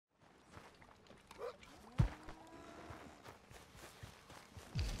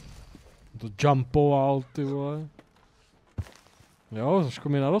To jumpoval, ty vole. Jo, trošku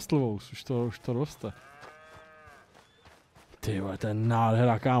mi narostl, už to roste. Ty vole, to je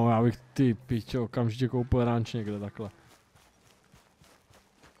nádhera, kámo, já bych ty pičo okamžitě koupil ranč někde takhle.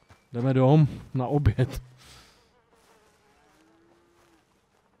 Jdeme dom na oběd.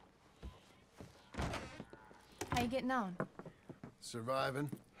 How you getting on?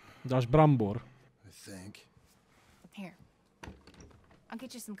 Surviving. Dáš brambor. I think. Here. I'll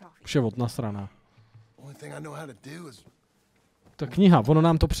get you some coffee. Převod nasraná. Only thing I know how to do is. Ta kniha, ono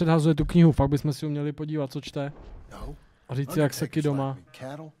nám to předhazuje tu knihu, fakt bychom si měli podívat, co čte. No. A říct si, jak seky doma.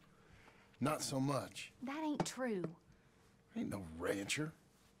 Cattle? Not so much. That ain't true. Ain't no rancher.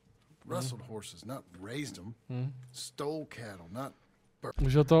 Rustled horses, not raised them. Stole cattle, not.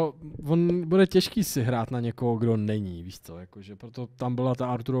 Že to, on bude těžký si hrát na někoho, kdo není, víš co, jakože proto tam byla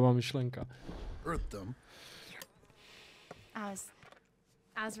ta Arturova myšlenka.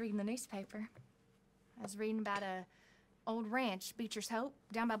 I was reading the newspaper. I was reading about a old ranch, Beecher's Hope,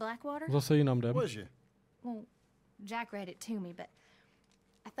 down by Blackwater. Zase jinam jdem. Well, Jack read it to me, but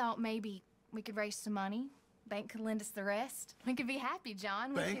I thought maybe we could raise some money. Bank could lend us the rest. We could be happy,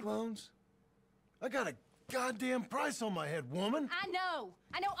 John. Bank loans? I got a goddamn price on my head, woman. I know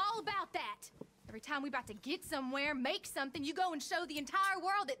all about that. Every time we about to get somewhere, make something, you go and show the entire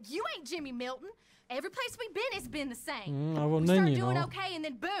world that you ain't Jimmy Milton. Every place we've been has been the same. We start doing okay and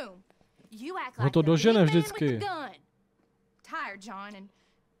then boom. You act like the big man with the gun. Tired, John, and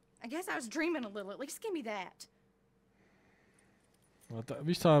I guess I was dreaming a little. At least give me that.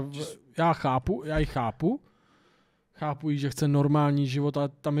 Víš co, já ji chápu. Chápu jí, že chce normální život a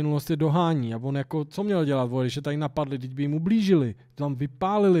ta minulost je dohání. A on jako, co měl dělat, vole, když je tady napadli, teď by jim ublížili. Tam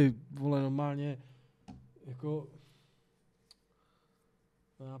vypálili, vole, normálně, jako...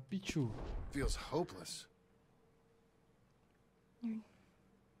 Na piču. Feels hopeless. You're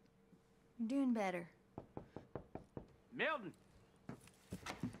doing better. Milton!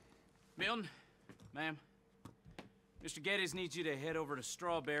 Milton, ma'am. Mr. Geddes needs you to head over to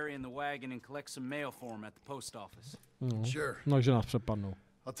Strawberry in the wagon and collect some mail for him at the post office. Sure. Takže nás přepadnou.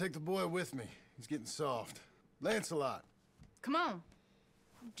 I'll take the boy with me. He's getting soft. Lancelot. Come on.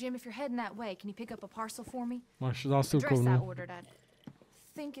 Jim, if you're heading that way, can you pick up a parcel for me? Máš Address I zásilkovnu. ordered. I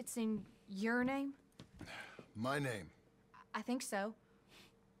think it's in your name? My name. I think so.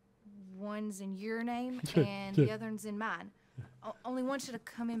 One's in your name and the other one's in mine. Only one should have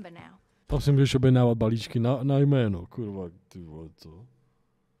come in by now. Tam si můžeš objednávat balíčky na jméno, kurva, ty vole, co?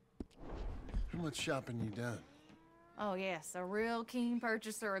 How much shopping you done? Oh yes, a real keen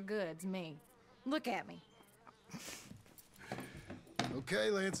purchaser of goods, me. Look at me.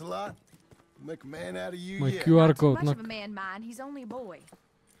 Okay, Lancelot. Make a man out of you My yet. QR Not too code. much of a man, mine. He's only a boy.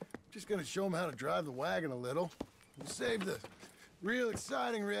 Just gonna show him how to drive the wagon a little. We'll save the real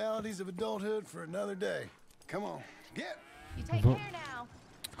exciting realities of adulthood for another day. Come on, get. You take care now.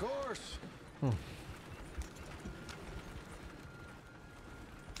 Of course.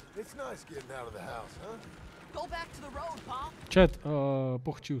 It's nice getting out of the house, huh? Go back to the road, Pa. Chat,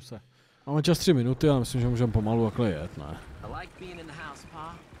 pochčuju se. Máme čas 3 minuty, ale myslím, že můžeme pomalu takhle jet, ne?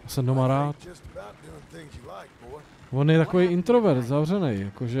 Jsem doma rád. On je takový introvert, zavřenej,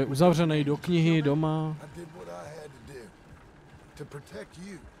 jakože uzavřenej do knihy, doma.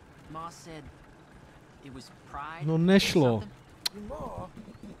 No nešlo.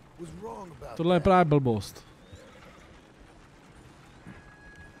 Tohle je právě blbost.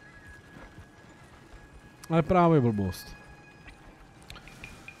 Ale právě blbost.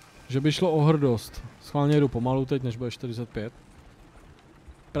 Že by šlo o hrdost. Schválně jedu pomalu teď, než bude 45.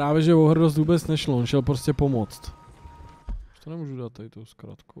 Právě, že o hrdost vůbec nešlo, on šel prostě pomoct. To nemůžu dát tady tou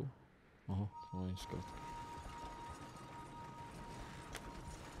zkratkou. Aha, to není zkratka.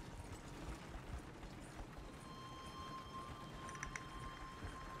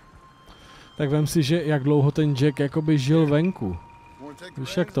 Tak vem si, že jak dlouho ten Jack jakoby žil venku.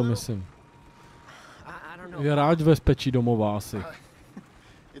 Víš, jak to myslím? Je rád v bezpečí domova asi.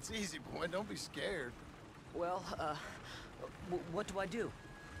 It's easy, boy. Don't be scared. Well, what do I do?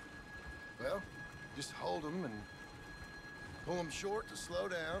 Well, just hold him and pull him short to slow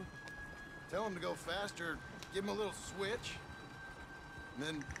down. Tell him to go faster. Give him a little switch. And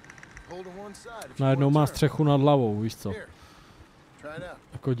then pull to one side. Najednou má střechu nad hlavou, víš co?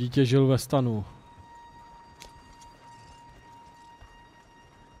 Jako dítě žil ve stanu.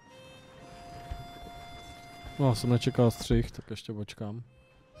 No, já jsem nečekal střih, tak ještě počkám.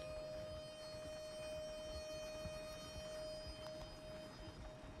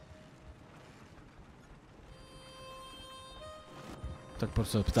 Tak proč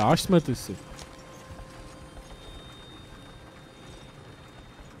se ptáš, jsme ty si?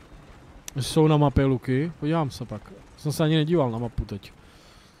 Jsou na mapě luky, podívám se pak. Jsem se ani nedíval na mapu teď.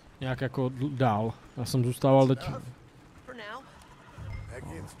 Nějak jako dál. Já jsem zůstával teď.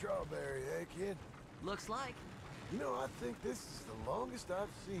 Looks like. You know, I think this is the longest I've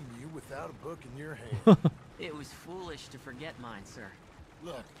seen you without a book in your hand. It was foolish to forget mine, sir.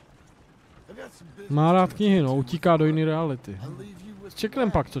 Look, I got some business. Má rád knihy, no, utíká do jiné reality. S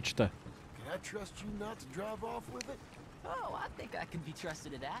čeklem pak co čte. Can I trust you not to drive off with it? Oh, I think I can be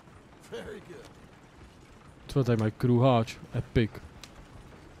trusted at that. Very good. Co tady mají kruháč, epic.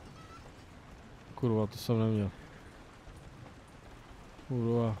 Kurva, to jsem neměl.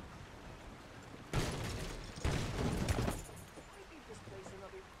 Kurva.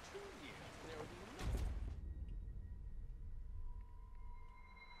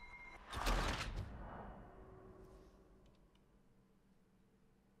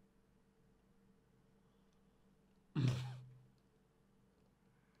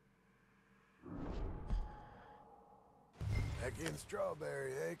 Again,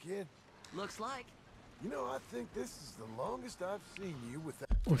 strawberry, eh, kid? Looks like. You know, I think this is the longest I've seen you without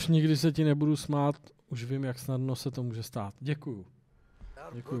Už nikdy se ti nebudu smát, už vím, jak snadno se to může stát. Děkuju.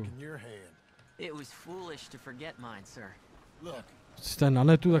 a book in your hand. It was foolish to forget mine, sir. Look, Jste na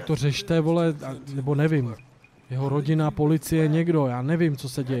netu, tak to řešte, vole, nebo nevím. Jeho rodina, policie, někdo, já nevím, co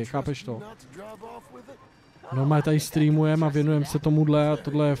se děje, chápeš to? not to drive off with it? Normálně tady streamujeme a věnujeme se tomuhle a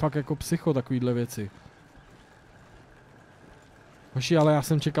tohle je fakt jako psycho, takovýhle věci. Hoši, ale já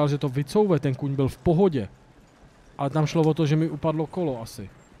jsem čekal, že to vycouve, ten kuň byl v pohodě. Ale tam šlo o to, že mi upadlo kolo asi.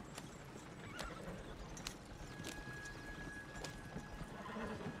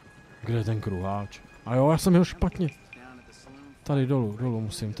 Kde je ten kruháč? A jo, já jsem jeho špatně. Tady dolů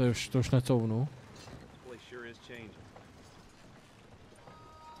musím, to už necouvnu.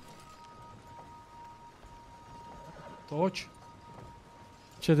 Toč.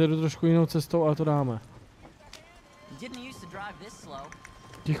 Čet, jdu trošku jinou cestou, ale to dáme.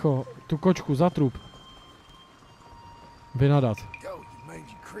 Ticho, tu kočku, zatrup. Vynadat.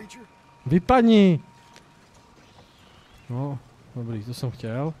 Vypadni! No, dobrý, to jsem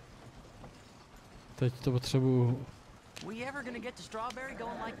chtěl. Teď to potřebuju.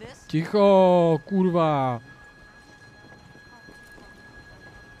 Ticho, kurva!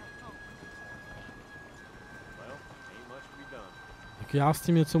 Jak já s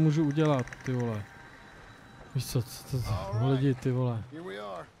tím něco můžu udělat, ty vole? Víš co, lidi, ty vole. Here we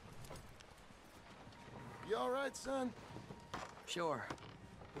are. You all right, son? Sure.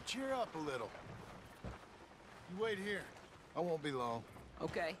 Well, cheer up a little. You wait here. I won't be long.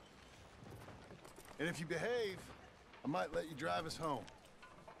 Okay. And if you behave, I might let you drive us home.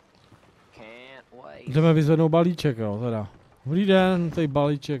 Can't wait. Jdeme vyzvednout balíček, jo, teda. Dobrý den, tady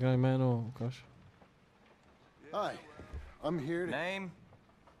balíček na jméno, ukaž. Hi, I'm here to... Name?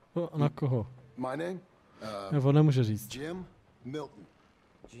 Na koho? My name? Nebo nemůže říct. Jim Milton.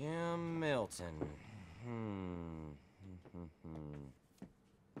 Jim Milton.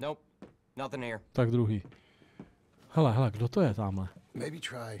 Nope, nothing here. Tak druhý. Hele, kdo to je tamhle? Maybe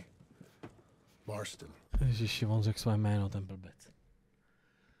try Marston. Ježiši, on řekl své jméno, ten blbec.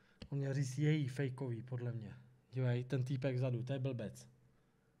 On měl říct její fejkový, podle mě. Dívej, ten týpek vzadu, to je blbec.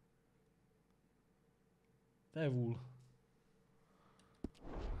 To je vůl.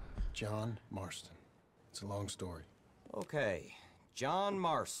 John Marston. It's a long story. Okay, John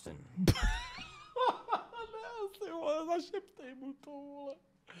Marston. Ne, ty vole, zašeptej mu to, vole.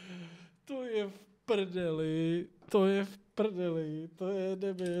 To je v prdeli, to je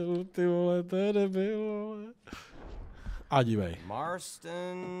debil, ty vole, to je debil, vole. A dívej.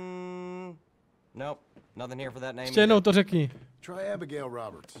 Marston. Nope, nothing here for that name. Ještě jednou to řekni. Try Abigail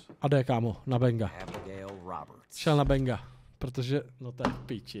Roberts. A jde, kámo, na Benga. Abigail Roberts. Šel na Benga, protože, no to je v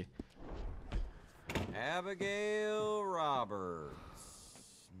píči. Abigail Roberts.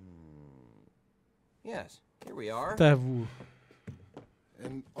 Yes, here we are. To je vůl.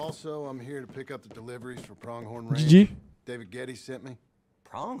 And also, I'm here to pick up the deliveries for Pronghorn Ranch. GG? David Getty sent me.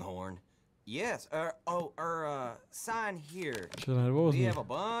 Pronghorn? Yes, sign here. Čo nervózní. We have a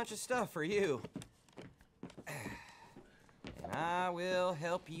bunch of stuff for you. And I will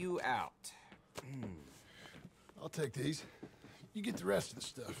help you out. I'll take these. You get the rest of the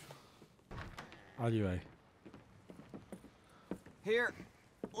stuff. A dívej. Here,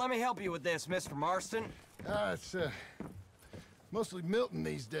 let me help you with this, Mr. Marston. It's mostly Milton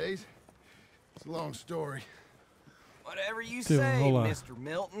these days. It's a long story. Whatever you Ty say, vole. Mr.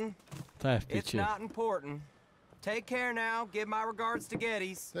 Milton. To je v It's piči. not important. Take care now. Give my regards to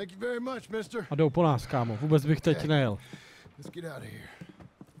Getty's. Thank you very much, mister. A jdou po nás, kámo. Vůbec bych teď nejel. Let's get out of here.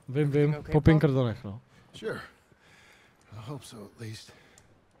 Vím, po Pinkertonech, no. Sure. I hope so, at least.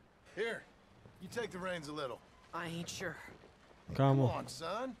 Here, you take the reins a little. I ain't sure. Come Kámo. on,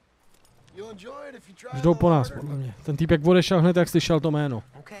 son. You'll enjoy it if you try a Jdou little po nás, harder. podle mě. Ten týpek odešel hned, jak slyšel to jméno.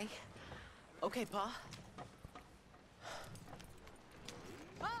 Okay. Okay, Pa.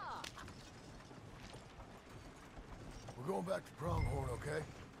 We're going back to Pronghorn, okay?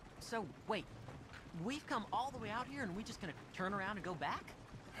 So, wait. We've come all the way out here and we just gonna turn around and go back?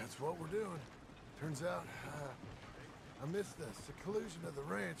 That's what we're doing. Turns out, I missed the seclusion of the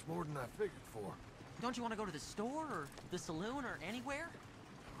ranch more than I figured for. Don't you want to go to the store or the saloon or anywhere?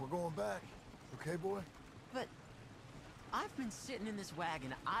 We're going back, okay, boy? But I've been sitting in this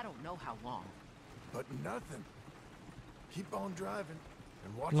wagon I don't know how long. But nothing. Keep on driving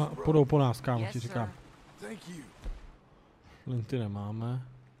and watch No, the road. půjdou po nás, kámo, Yes, ti sir. říkám. Thank you. Linty nemáme.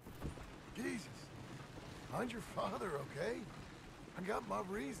 Jesus. Find your father, okay? I got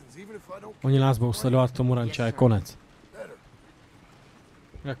my reasons, even if I don't. Oni nás budou sledovat k tomu ranče, je konec. Better.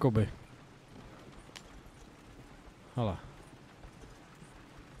 Jakoby. Hele.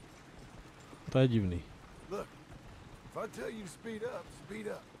 To je divný. Look, if I tell you to speed up, speed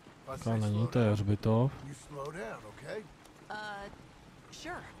up. If I To say není, slow to je down, hřbitov. you slow down, okay?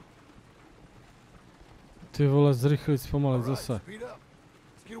 Sure. Ty vole, zrychlit, zpomalit All right, zase. speed up.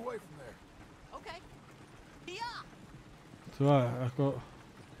 Let's get away from there. Okay. Yeah. To je jako...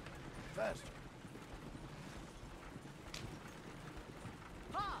 Faster.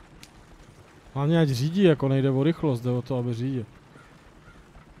 Hlavně ať řídí, jako nejde o rychlost, jde o to, aby řídil.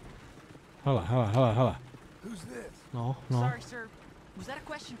 Hele, hele, hele, hele. Who's this? No, no. Sorry, sir. Was that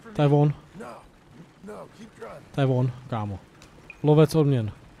a question for To je me? on, No, keep driving. to je on, kámo. Lovec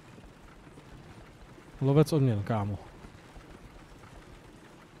odměn. Lovec odměn, kámo.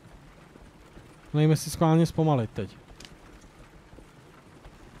 Nejme si schválně zpomalit teď.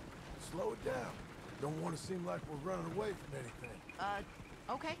 Slow it down. Don't want to seem like we're running away from anything.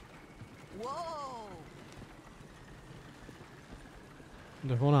 Okay. Whoa.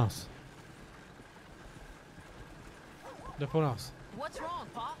 Jde po nás. Jde po nás. What's wrong,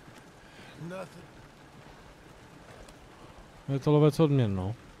 Pa? Nothing. Je to lovec odměn,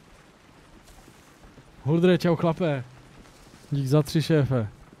 no. Hurdre, čau chlapé. Dík za 3, šéfe.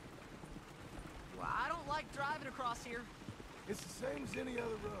 Well, I don't like driving across here. It's the same as any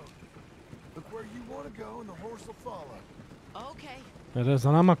other road. Look where you want to go and the horse will follow. Okay. Jede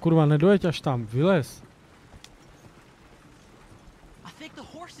za náma, kurva, nedojeď až tam, vylez. I think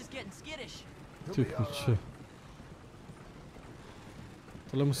the horse is getting skittish. Ty piče.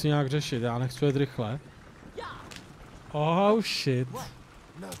 Tohle musí nějak řešit, já nechci jet rychle. Oh shit.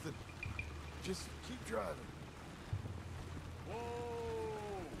 Nothing. Just keep driving.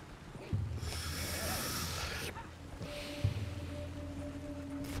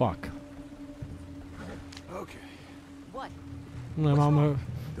 Fuck. Okay. What? Nemáme...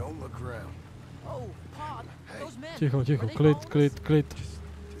 Don't look around. Oh, Pa, those men. Ticho, ticho, are they klid, following us? klid, klid.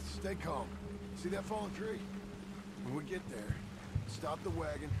 Just stay calm. See that fallen tree? When we get there, stop the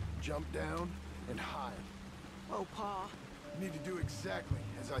wagon, jump down, and hide. Oh, Pa. You need to do exactly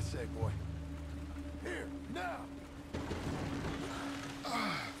as I say, boy. Here, now!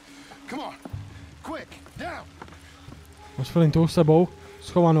 Come on! Quick, down! Máš flintu s sebou,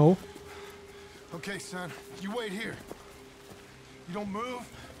 schovanou. Okay, son, you wait here. You don't move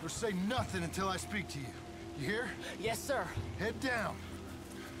or say nothing until I speak to you. You hear? Yes, sir. Head down.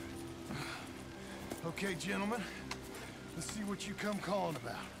 Okay, gentlemen. Let's see what you come calling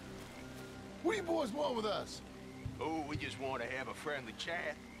about. What do you boys want with us? Oh, we just want to have a friendly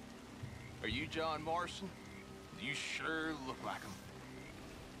chat. Are you John Morrison? You sure look like him.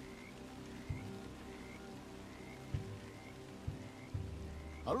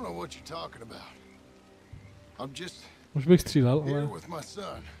 I don't know what you're talking about. I'm just Už bych střílel, here ale... with my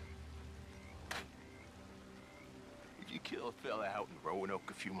son. Did you kill a fella out in Roanoke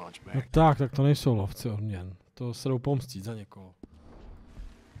a few months No back? tak to nejsou lovci odměn. To se jdou pomstít za někoho.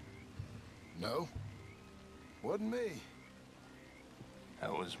 No, wasn't me.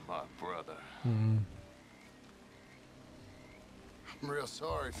 That was my brother. Hmm. I'm real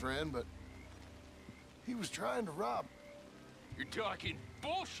sorry, friend, but he was trying to rob. You're talking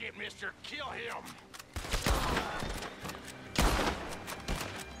bullshit, mister. Kill him.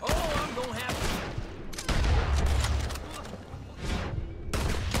 Oh, I'm gonna have to.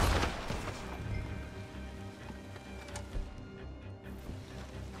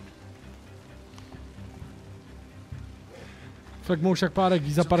 Fakt mou však párek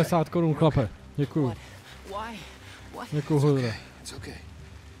jí za 50 korun, chlape. Děkuju. Why? What? Děkuju, Hurdre. It's okay.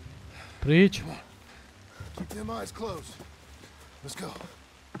 Pryč. Keep them eyes closed. Let's go.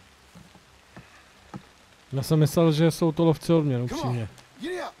 Já jsem myslel, že jsou to lovci odměn, Come on, upřímně.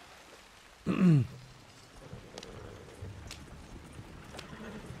 get up.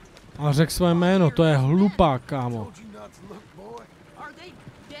 A řekl své jméno, to je hlupák, kámo.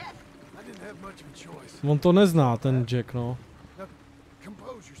 On to nezná, ten Jack, no.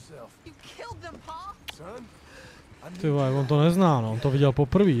 Ty vole, on to nezná, no. On to viděl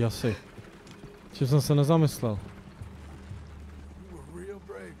poprvé asi. Že jsem se nezamyslel.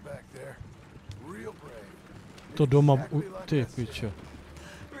 To doma... Ty piče.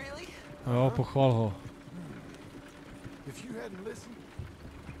 Jo, pochval ho.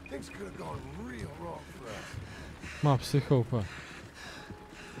 Má psychoupa.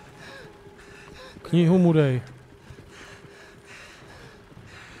 Knihu mu dej.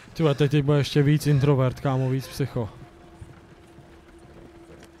 Tyhle, teď bude ještě víc introvert, kámo, víc psycho.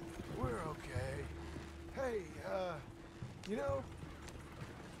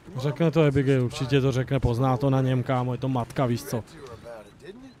 Řekne to Abigail, určitě to řekne, pozná to na něm, kámo, je to matka, víš co.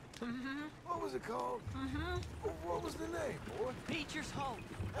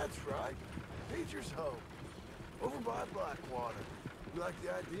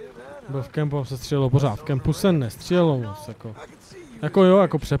 Byl v kempu, se střílelo pořád, v kempu se nestřílelo moc, jako jo,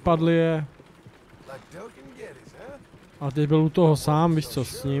 jako přepadli je. A teď byl u toho sám, víš co,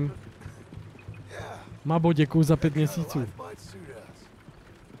 s ním. Mabo, děkuju za 5 měsíců.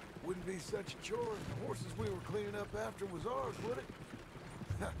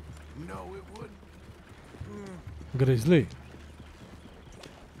 Grizzly.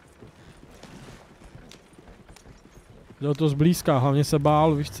 Jde to zblízka, hlavně se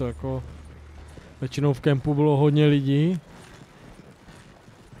bál, víš co, jako... Většinou v kempu bylo hodně lidí.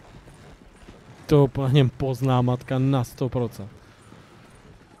 To po něm pozná matka na 100%.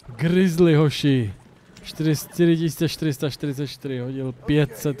 Grizzly, hoši. 4444 hodil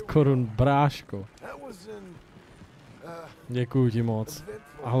 500 korun, bráško. Děkuju ti moc.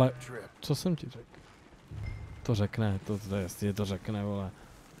 Ale, co jsem ti řekl? To řekne, to jasně to řekne, vole.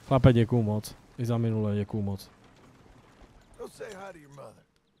 Chlape, děkuju moc. I za minule děkuju moc.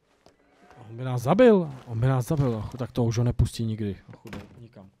 On by nás zabil, tak to už ho nepustí nikdy.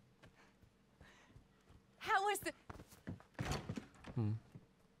 Nikam.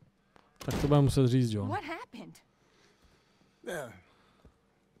 Tak to bude muset říct, John. What happened? Yeah.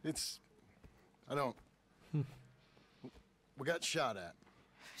 I don't... We got shot at.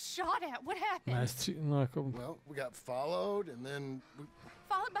 Shot at? What happened? No, jako... Well, we got followed and then...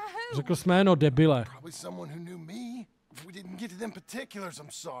 Followed by who? Řekl jsi jméno, debile. Probably someone who knew me. If we didn't get to them particulars,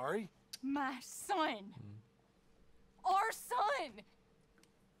 I'm sorry. My son. Our son.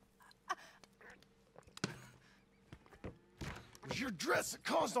 It was your dress that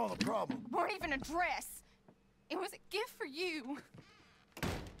caused all the problem. It weren't even a dress. It was a gift for you.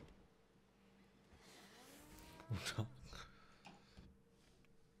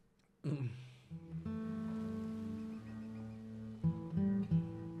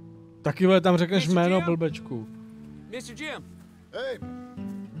 Taky tam řekneš jméno, blbečku. Mr. Jim. Hey.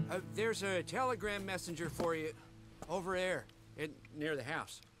 There's a telegram messenger for you over there near the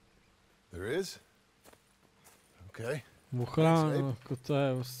house. There is? Okay. Jako to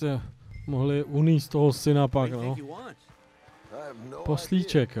je vlastně, mohli unést toho syna pak, no.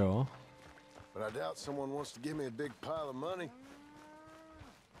 Poslíček, jo. But I doubt someone wants to give me a big pile of money.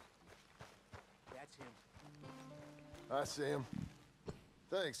 That's him. I see him.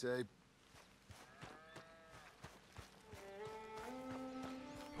 Thanks, Abe.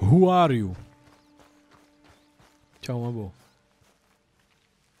 Who are you? Čau, Mabo.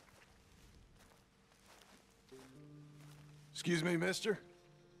 Excuse me, mister.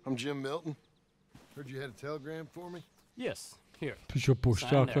 I'm Jim Milton. Heard you had a telegram for me? Yes, here. Píšo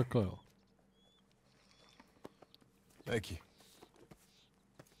pošťák takhle, jo. Thank you.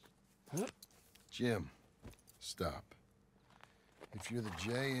 Jim, stop. If you're the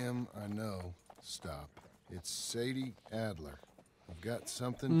JM I know, stop. It's Sadie Adler. I've got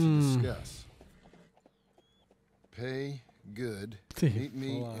something to discuss. Pay good. Meet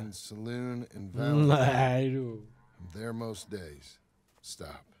me in saloon in Valentine. I'm there most days.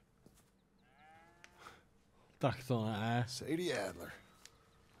 Stop. Tak to ne. Sadie Adler.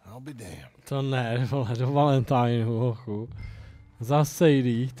 I'll be damned. To ne, vole, do Valentineu, hochu. Za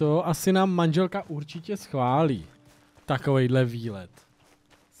Sadie, to asi nám manželka určitě schválí. Takovejhle výlet.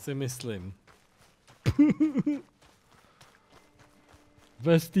 Si myslím.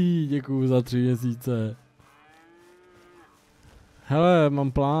 Vestý, děkuju za 3 měsíce. Hele,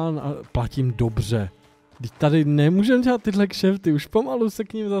 mám plán a platím dobře. Teď tady nemůžeme dělat tyhle kšefty, už pomalu se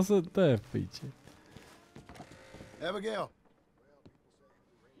k ním zase, to je v píči. Abigail.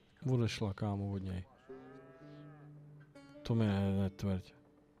 Odešla, kámo, od něj. To mi netvrď.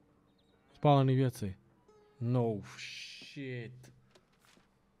 Spálený věci. No shit.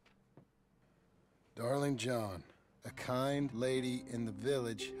 Darling John, a kind lady in the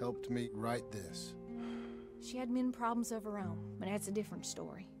village helped me write this. She had men problems of her own, but that's a different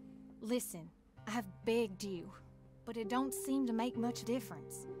story. Listen, I've begged you, but it don't seem to make much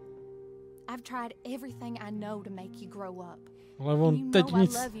difference. I've tried everything I know to make you grow up. Ale And on you teď know I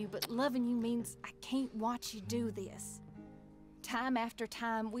nic. love you, but loving you means I can't watch you do this. Time after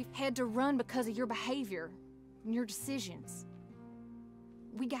time, we've had to run because of your behavior and your decisions.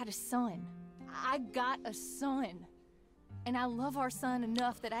 We got a son. I got a son. And I love our son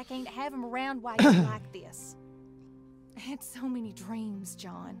enough that I can't have him around while you're like this. I had so many dreams,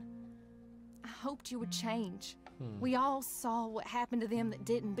 John. I hoped you would change. We all saw what happened to them that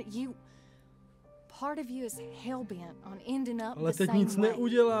didn't, but you... Part of you is hell-bent on ending up Ale the teď same nic way.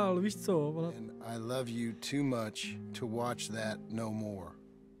 neudělal, víš co? And I love you too much to watch that no more.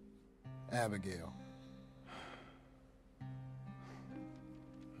 Abigail.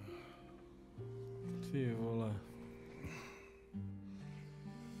 Ty vole.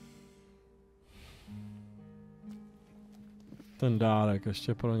 Ten dárek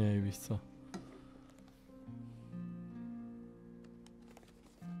ještě pro něj, víš co?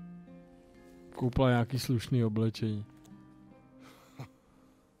 Koupila nějaký slušný oblečení.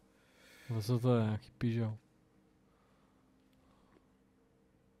 A co to je? Nějaký pyžo.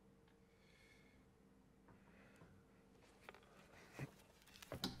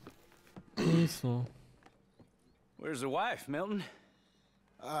 Nic no. Where's the wife, Milton?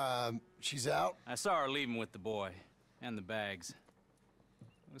 She's out. I saw her leaving with the boy and the bags.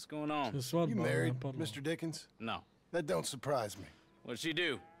 What's going on? Je svatba, You married, napadlo. Mr. Dickens? No. That don't surprise me. What'd she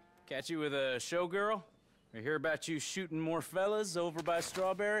do? Catch you with a showgirl? Or hear about you shooting more fellas over by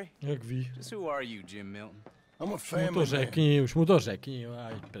Strawberry? Jak ví? Just who are you, Jim Milton? I'm a Už mu family to man. řekni, už mu to řekni, jo, a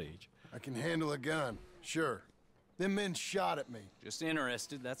jď pryč. I can handle a gun, sure. Them men shot at me. Just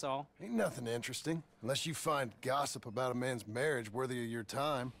interested, that's all. Ain't nothing interesting, unless you find gossip about a man's marriage worthy of your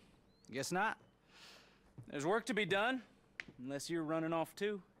time. Guess not. There's work to be done, unless you're running off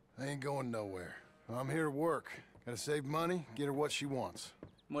too. I ain't going nowhere. I'm here to work. Gotta save money, get her what she wants.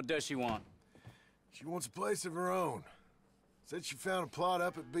 What does she want? She wants a place of her own. Said she found a plot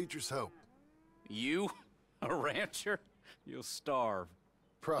up at Beecher's Hope. You? A rancher? You'll starve.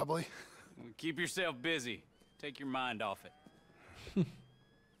 Probably. Keep yourself busy. Take your mind off it.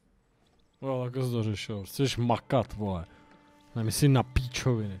 Jo, tak jsi to řešil. Chceš makat, vole. Nemyslím na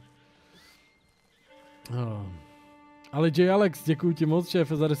píčoviny. Ale J. Alex, děkuji ti moc,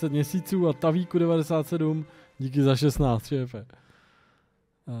 šéfe, za 10 měsíců a Tavíku 97, díky za 16, šéfe.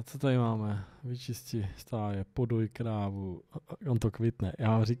 A co tady máme? Vyčisti stáje, podoj krávu, on to kvitne. Já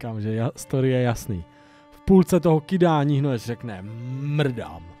vám říkám, že story je jasný. V půlce toho kydání hnojec řekne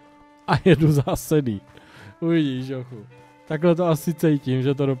mrdám a jedu zásadý. Uvidíš, jochu. Takhle to asi cítím,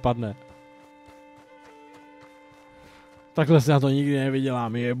 že to dopadne. Takhle se na to nikdy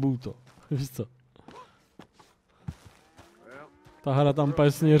nevydělám, jebu to. Víš co? Ta hra tam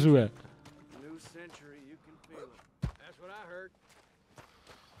úplně směřuje.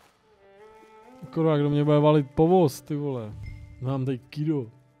 Kurva, kdo mě bude valit povoz, ty vole. Mám tady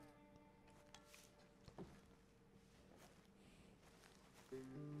kido.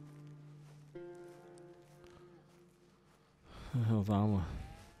 Jo, tamhle.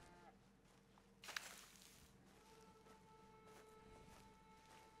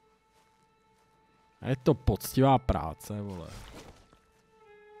 Je to poctivá práce, vole.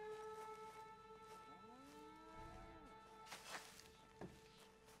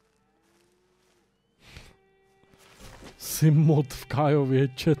 Jsi mod v Kájově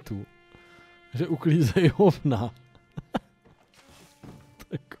chatu. Že uklízej hovna.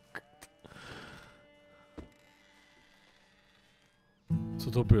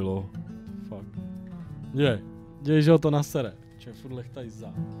 Co to bylo? Fuck. Děj, že ho to nasere. Če furt lechtaj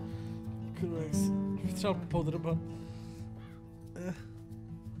za. Kurva, jak si třeba podrbat.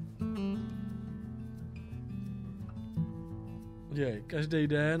 Děj, každý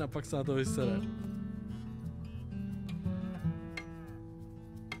den a pak se na to vysere.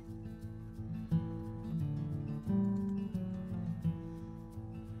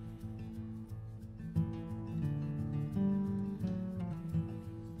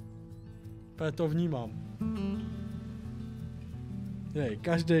 Já to vnímám. Jej,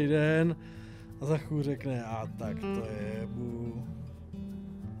 každý den a za chvíli řekne, a tak to je bu.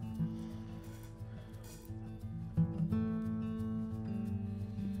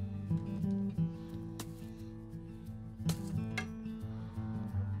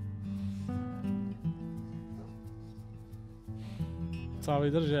 Co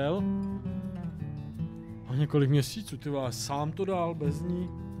vydržel? A několik měsíců, ty vole, sám to dál, bez ní.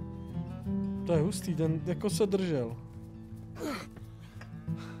 To je hustý, ten jako se držel.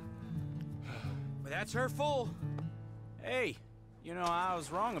 But that's her full. Hey, you know, I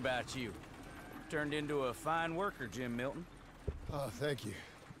was wrong about you. Turned into a fine worker, Jim Milton. Oh, thank you.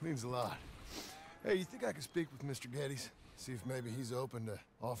 Means a lot. Hey, you think I could speak with Mr. Geddes? See if maybe he's open to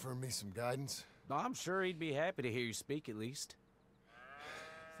offering me some guidance? I'm sure he'd be happy to hear you speak at least.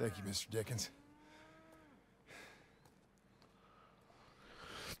 Thank you, Mr. Dickens.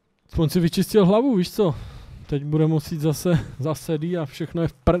 On si vyčistil hlavu, víš co? Teď bude muset zase zasedí a všechno je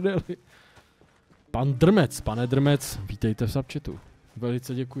v prdeli. Pan Drmec, pane Drmec, vítejte v subchatu.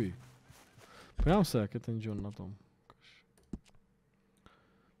 Velice děkuji. Podívám se, jak je ten John na tom.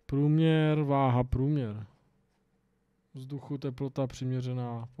 Průměr, váha, průměr. Vzduchu, teplota,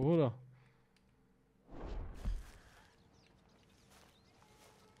 přiměřená, pohoda.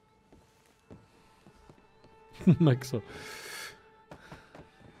 Maxo.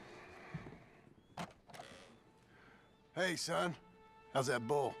 Hey, son. How's that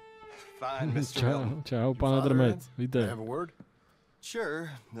bull? Fine, Mr. Čau, Milton. čau, pane Drmec, víte. Have a word? Sure.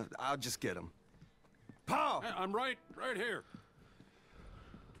 I'll just get him. Paul! I'm right here.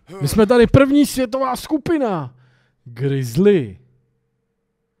 My jsme tady první světová skupina. Grizzly.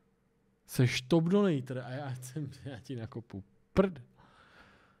 Seš top donator a já ti nakopu prd.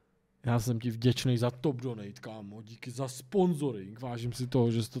 Já jsem ti vděčný za top donate, kámo. Díky za sponsoring. Vážím si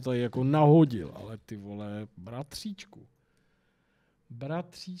toho, že jsi to tady jako nahodil. Ale ty vole, bratříčku.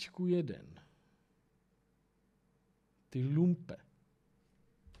 Bratříčku jeden. Ty lumpe.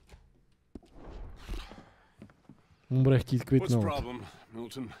 On bude chtít kvitnout. What's the problem,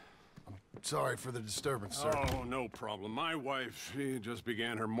 Milton? Sorry for the disturbance, sir. Oh, no problem. My wife, she just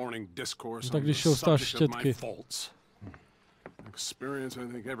began her morning discourse Tak on když the šel stáš subject of my štětky. faults. Experience I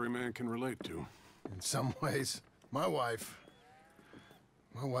think every man can relate to. In some ways, my wife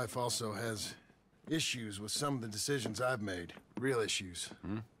also has issues with some of the decisions I've made. Real issues.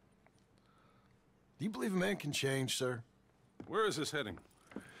 Hmm? Do you believe a man can change, sir? Where is this heading?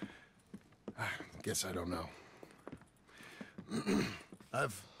 Guess I don't know.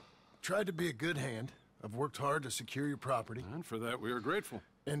 I've tried to be a good hand. I've worked hard to secure your property. And for that, we are grateful.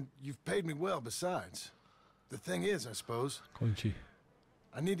 And you've paid me well besides. The thing is, I suppose, Končí.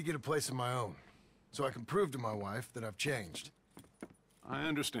 I need to get a place of my own. So I can prove to my wife that I've changed. I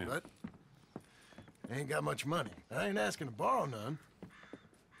understand. But I ain't got much money. I ain't asking to borrow none.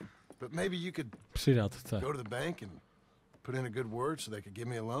 But maybe you could Přidat chce. go to the bank and put in a good word so they could give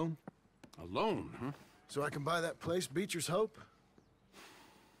me a loan. A loan, huh? So I can buy that place, Beecher's Hope?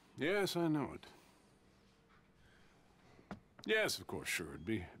 Yes, I know it. Yes, of course, sure. It'd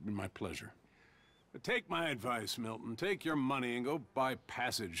be my pleasure. But take my advice, Milton. Take your money and go buy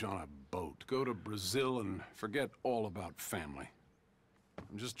passage on a boat. Go to Brazil and forget all about family.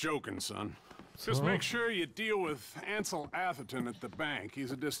 I'm just joking, son. Just make sure you deal with Ansel Atherton at the bank.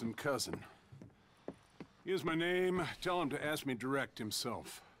 He's a distant cousin. Here's my name. Tell him to ask me direct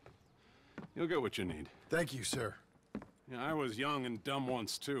himself. You'll get what you need. Thank you, sir. Yeah, I was young and dumb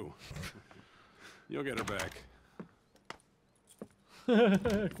once, too. You'll get her back.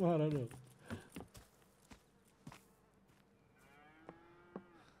 Má radost.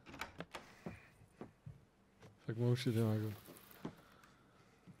 Tak mu už jdeme jako.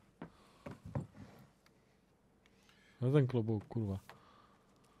 No ten klobouk, kurva.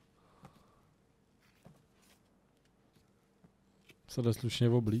 Se jde slušně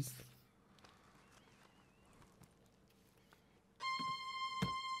oblízt.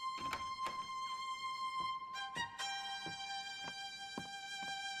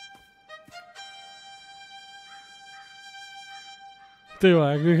 Tyjo,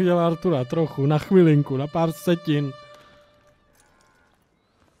 jak bych viděl Artura trochu, na chvilinku, na pár setin.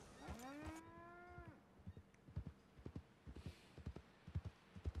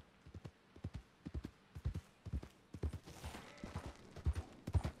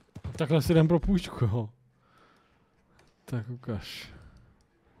 Takhle si jdem pro půjčku, jo. Tak ukaž.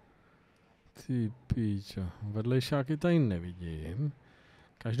 Ty píčo. Vedlejšáky tady nevidím.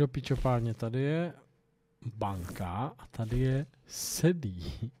 Každopíčopádně tady je banka a tady je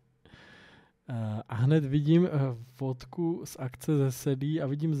sedí. A hned vidím fotku z akce ze sedí a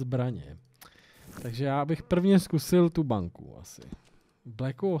vidím zbraně. Takže já bych prvně zkusil tu banku asi.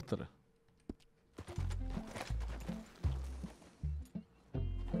 Blackwater.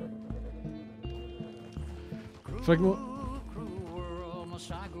 Fakt mu...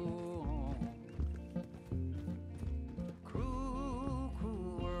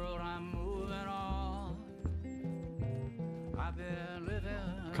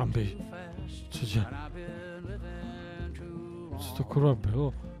 Kam by? Cože? to kurva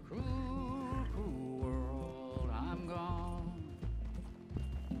bylo?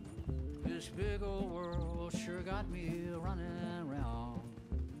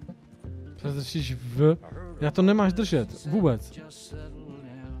 Přesvědčíš v... Já to nemáš držet, vůbec.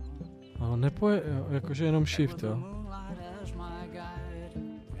 Ale nepoje, jakože jenom shift, jo.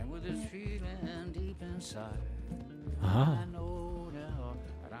 Aha.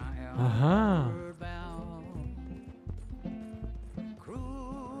 Aha.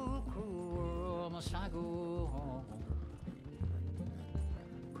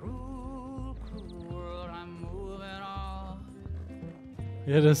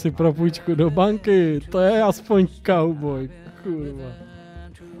 Jede si pro půjčku do banky, to je aspoň cowboy, kurva.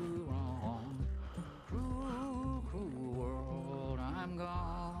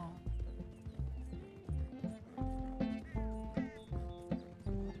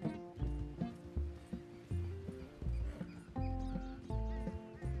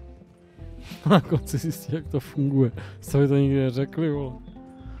 Na konci zjistí, jak to funguje. Jste to nikdy neřekli, vole.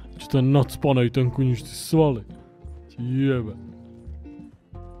 Že to je nacpanej ten kuníš, ty svaly. Ti jebe.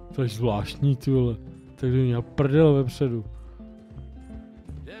 To je zvláštní, ty vole. Tak by měl prdel vepředu.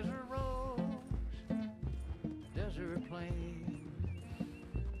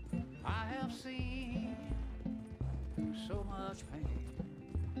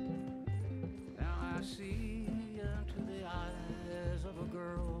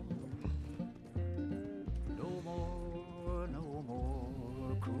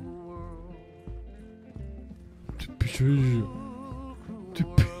 Ty pičo, ty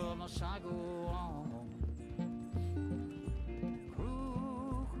pičo.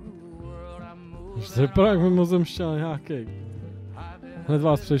 To vypadá jak mimozemšťan nějaký. Hned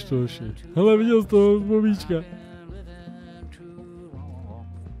vás přečtu, hoši. Hele, viděl jsi toho bobíčka.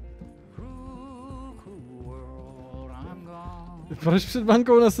 Proč před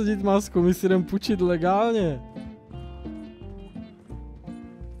bankou nasadit masku? My si jdem půjčit legálně.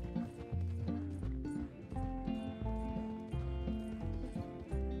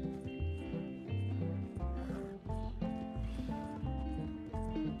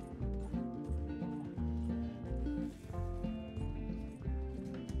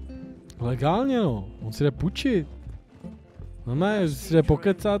 Legálně no, on si jde půjčit. No ne, si jde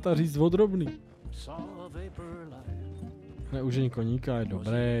pokecat a říct odrobný. Neužení koníka je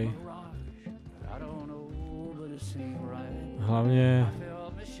dobrý. Hlavně...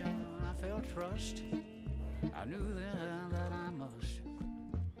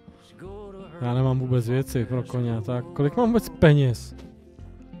 Já nemám vůbec věci pro koně, tak kolik mám vůbec peněz?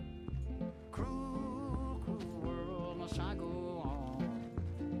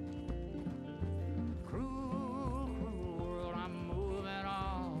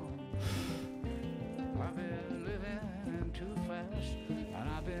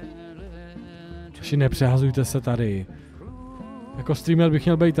 Nepřehazujte se tady. Jako streamer bych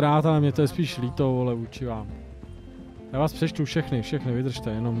měl být rád, ale mě to je spíš líto, vole, vůči vám. Já vás přečtu všechny,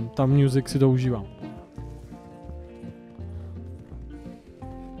 vydržte, jenom tam music si to užívám.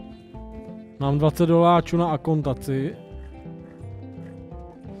 Mám $20 na akontaci.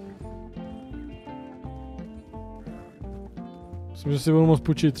 Myslím, že si budu moct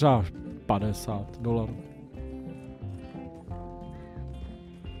půjčit třeba $50.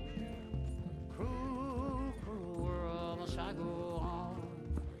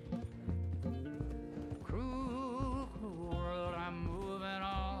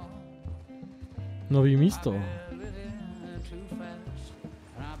 Nový místo.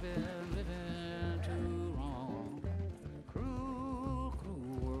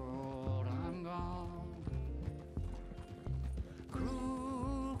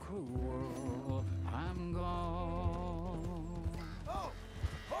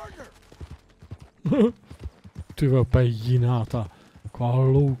 Ty vole, úplně jiná ta taková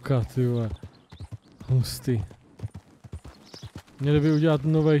louka, ty vole. Hustý. Měli by udělat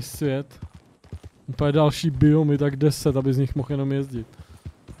nový svět. Úplně další biomy, tak 10, aby z nich mohl jenom jezdit.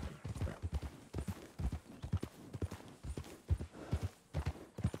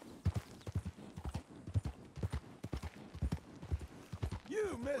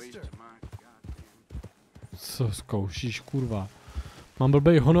 Co zkoušíš, kurva? Mám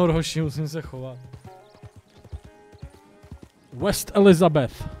blbej honor, hoši, musím se chovat. West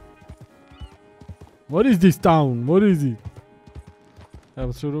Elizabeth. What is this town? What is it? Já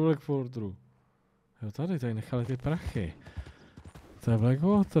potřebuji do Blackwateru. Jo, tady nechali ty prachy. To je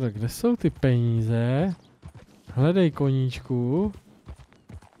Blackwater, kde jsou ty peníze? Hledej koníčku.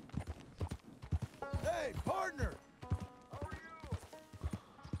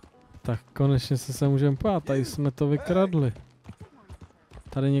 Tak konečně se můžeme pát, tady jsme to vykradli.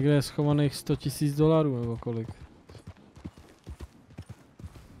 Tady někde je schovaných $100 000 nebo kolik.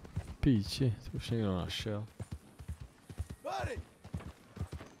 Píči, to už někdo našel.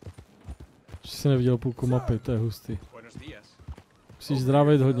 Už jsem neviděl půlku mapy, to je hustý. Musíš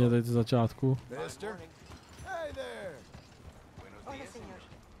zdravit hodně tady z začátku.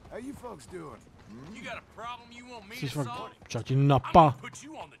 Jsi fakt čati napa.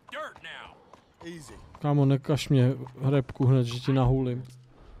 Kámo, nekaž mě hrebku hned, že ti nahulím.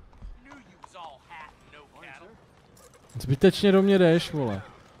 Zbytečně do mě jdeš, vole.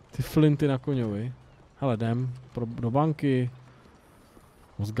 Ty flinty na koňovi. Hele, jdem do banky.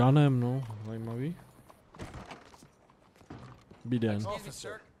 S gunem, no, zajímavý. Biden.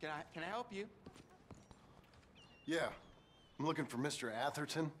 Yeah, I'm looking for Mr.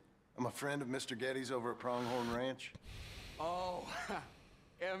 Atherton. I'm a friend of Mr. Getty's over at Pronghorn Ranch. Oh,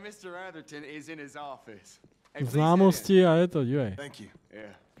 yeah, Mr. Atherton is in his office. Známosti a je to, dívej. Thank you.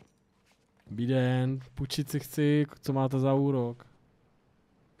 Yeah. Biden, půjčit si chci, co máte za úrok?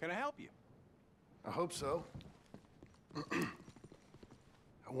 Can I help you? I hope so.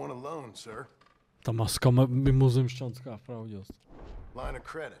 I want a loan, sir. Ta maska mimozemšťanská pravděst. Line of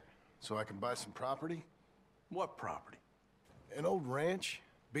credit, so I can buy some property. What property? An old ranch,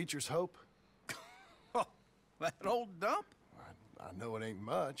 Beecher's Hope. Oh, that old dump? I know it ain't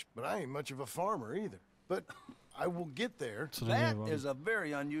much, but I ain't much of a farmer either. But I will get there. That is a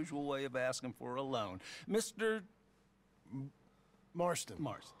very unusual way of asking for a loan. Mr. Marston.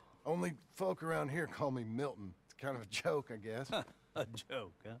 Only folk around here call me Milton. It's kind of a joke, I guess. A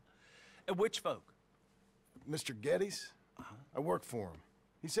joke, huh? Which folk? Mr. Getty's? I work for him.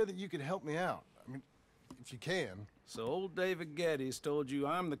 He said that you could help me out. I mean, if you can. So old David Getty's told you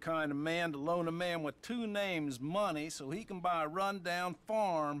I'm the kind of man to loan a man with two names money so he can buy a rundown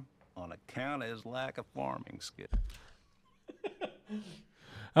farm on account of his lack of farming skill.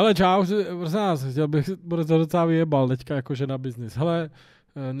 Hele, čau, prosím vás, chtěl bych, bude to docela vyjebal teďka jakože na biznis. Hele,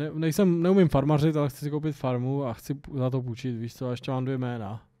 neumím farmařit, ale chci si koupit farmu a chci za to půjčit, víš co, a ještě mám 2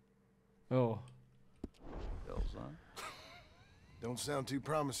 jména. Jo. Don't sound too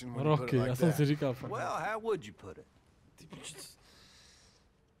promising when Rocky, you put it já like jsem that. si říkal fakt. Well, how would you put it?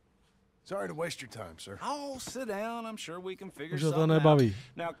 Sorry to waste your time, sir. Oh, sit down. I'm sure we can figure Už to something nebaví.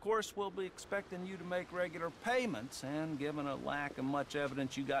 out. Now, of course, we'll be expecting you to make regular payments, and given a lack of much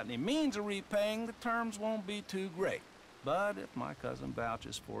evidence you got any means of repaying, the terms won't be too great. But if my cousin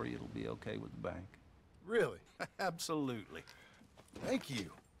vouches for you, it'll be okay with the bank. Really? Absolutely. Thank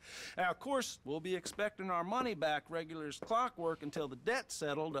you. Now, of course, we'll be expecting our money back regular as clockwork until the debt's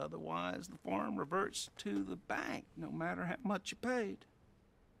settled. Otherwise, the farm reverts to the bank, no matter how much you paid.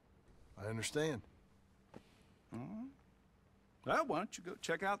 I understand. Well, why don't you go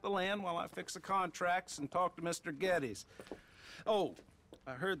check out the land while I fix the contracts and talk to Mr. Getty's. Oh,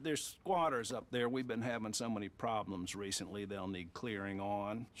 I heard there's squatters up there. We've been having so many problems recently, they'll need clearing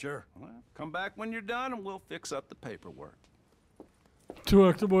on. Sure. Well, come back when you're done and we'll fix up the paperwork. Čo,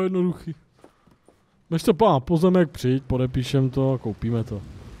 jak to bylo jednoduchý. Než to pán pozemek, přijď, podepíšem to a koupíme to.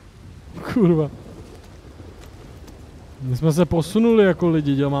 Kurva. My jsme se posunuli jako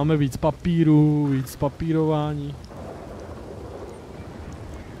lidi, máme víc papíru, víc papírování.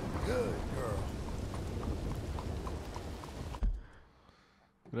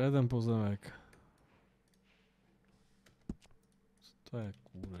 Kde je ten pozemek? Co to je,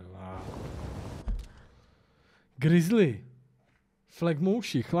 kurva? Grizzly.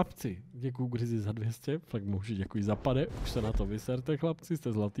 Flagmouši, chlapci. Děkuju Grizzly za 200. Flagmouši, děkuji za pade. Už se na to vyserte, chlapci,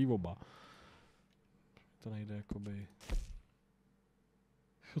 jste zlatý oba. To nejde jakoby...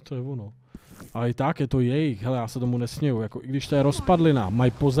 Jo, to je ono. Ale i tak je to jejich, hele, já se tomu nesměju, jako i když to je rozpadlina,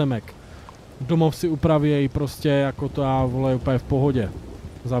 mají pozemek. Domov si upravějí prostě, jako to já, vole, úplně v pohodě.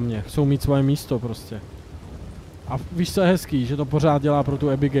 Za mě, chcou mít svoje místo prostě. A víš, co je hezký, že to pořád dělá pro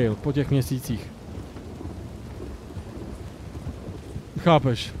tu Abigail, po těch měsících.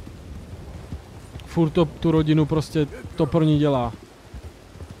 Chápeš? Furt to, tu rodinu prostě to pro ní dělá.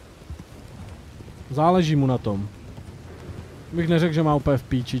 Záleží mu na tom. Bych neřekl, že má úplně v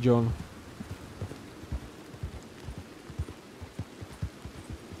píči, John.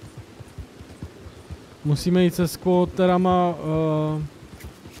 Musíme jít se squatterama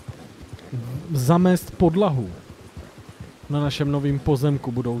zamést podlahu na našem novém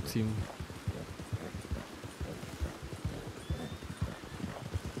pozemku budoucím.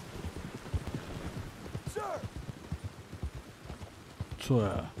 Co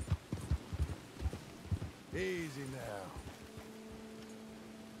je? Easy now.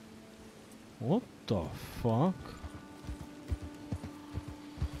 What the fuck?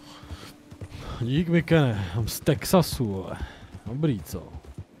 Dík, Mikene, jsem z Texasu, ale Dobrý, co?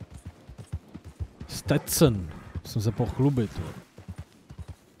 Stetson. Musím se pochlubit. Jo.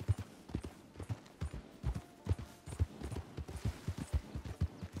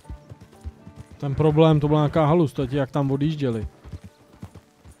 Ten problém, to byla nějaká halus, to je ti, jak tam odjížděli.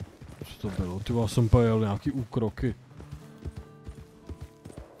 Co to bylo? Ty jsem pojel nějaký úkroky.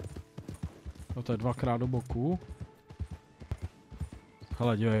 No to je 2krát do boku.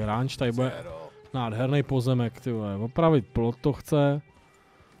 Hele, dívej, ranč, tady bude nádherný pozemek, ty vole. Opravit plot to chce.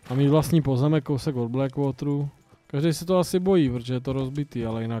 A mít vlastní pozemek, kousek od Blackwateru. Každý se to asi bojí, protože je to rozbitý,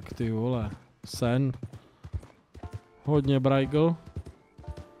 ale jinak, ty vole. Sen. Hodně Brajgl.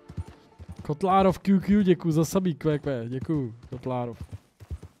 Kotlárov QQ, děkuju za sabík, QQ, děkuju, Kotlárov.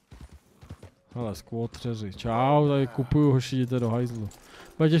 Hele, skvotřeři, čau, tady kupuju, hoši, jděte do hajzlu.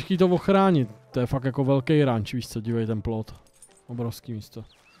 Bude těžký to ochránit, to je fakt jako velký ranč, víš co, dívej ten plot. Obrovský místo.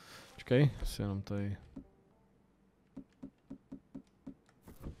 Počkej, si jenom tady.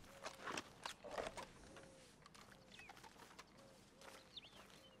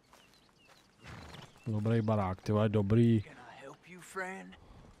 Dobrý barák, ty vole, dobrý.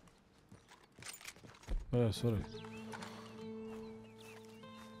 Sorry.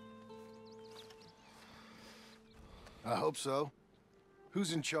 I hope so.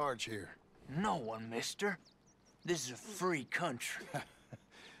 Who's in charge here? No one, mister. This is a free country.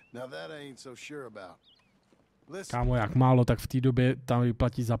 Now that I ain't so sure about. Listen. Kámo, jak málo, tak v té době tam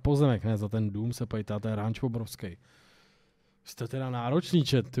vyplatí za pozemek, ne za ten dům, se pojďte, ten ranč obrovský. Jste teda náročný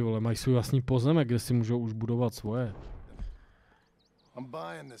čet, ty vole, mají svůj vlastní pozemek, kde si můžou už budovat svoje. I'm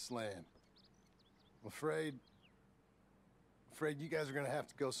buying this land. I'm afraid you guys are gonna have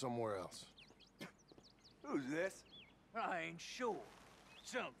to go somewhere else. Who's this? I ain't sure.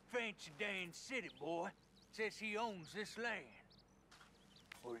 Some fancy Dan city boy says he owns this land.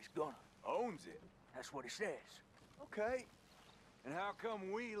 Or he's gonna. Owns it? That's what he says. Okay. And how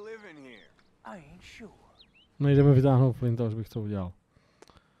come we live in here? I ain't sure. Nejdeme vytáhnout flinta, už bych to udělal.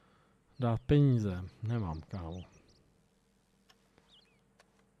 Dát peníze. Nemám, kámo.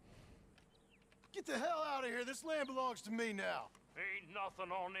 Get the hell out of here. This land belongs to me now. Ain't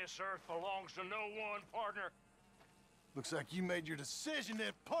nothing on this earth belongs to no one, partner. Looks like you made your decision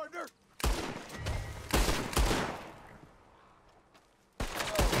then, partner.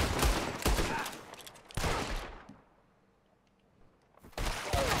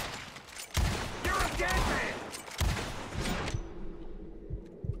 You're a dead man!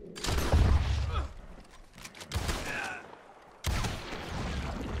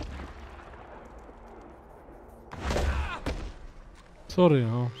 Sorry,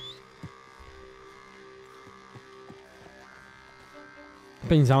 no.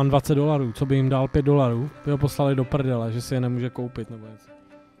 Peníze, mám $20, co by jim dal $5? By ho poslali do prdele, že si je nemůže koupit nebo něco.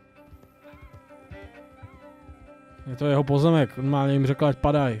 Je to jeho pozemek, normálně jim řekl, ať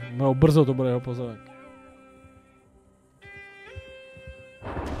padaj. No, brzo to bude jeho pozemek.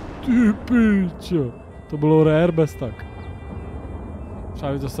 Ty pičo, to bylo rare bez tak.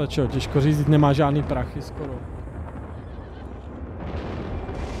 Třeba by to stačilo, těžko říct, nemá žádný prachy skoro.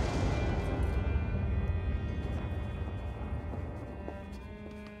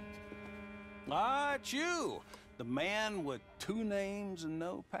 It's you, the man with 2 names and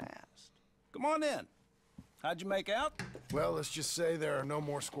no past. Come on in. How'd you make out? Well, let's just say there are no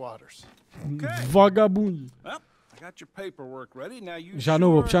more squatters. Okay. Vagabundi. Well, I got your paperwork ready. Now you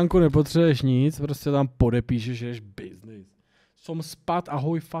žádnou občanku nepotřebuješ nic, prostě tam podepíšeš, že ješ business. Som spad,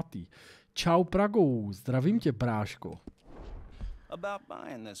 ahoj fatý. Čau Pragou, zdravím tě, bráško. About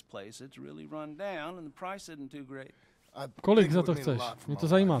buying this place, it's really run down and the price isn't too great. Kolik za to chceš? Mě to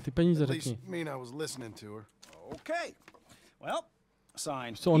zajímá, ty peníze řekni. Okay. Well,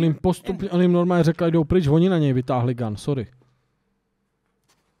 signed. Co on jim normálně řekl, jdou pryč, oni na něj vytáhli gun, sorry.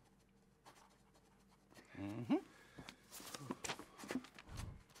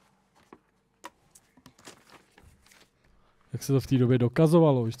 Jak se to v té době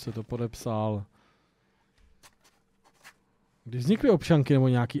dokazovalo, víš, co to podepsal. Když vznikly občanky nebo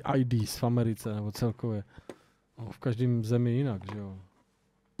nějaký IDs v Americe, nebo celkově. No, v každém zemi jinak, že jo.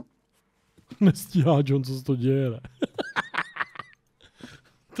 Nestíhá John, co se to děje, ne?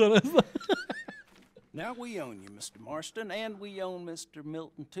 To neznám. Now we own you, Mr. Marston, and we own Mr.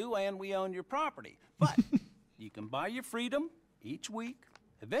 Milton too, and we own your property. But you can buy your freedom each week.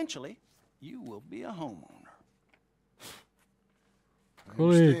 Eventually, you will be a homeowner.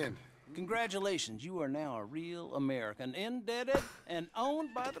 Kolik? Congratulations, you are now a real American, indebted and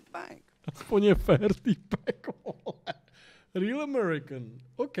owned by the bank. Aspoň je fair týpek. Real American.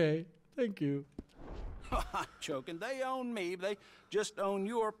 OK, thank you. Joking. They own me. They just own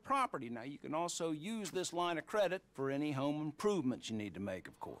your property. Now, you can also use this line of credit for any home improvements you need to make,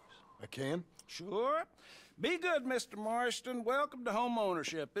 of course. I can? Sure. Be good, Mr. Marston. Welcome to home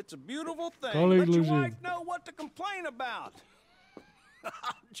ownership. It's a beautiful thing. Kolik Let your dluží? wife know what to complain about.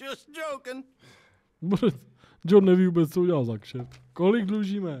 Just joking. John neví vůbec, co udělal za kšeft. Kolik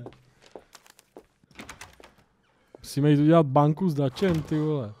dlužíme? Musíme jít udělat banku s dačem, ty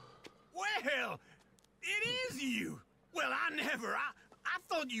vole. Well, it is you. Well, I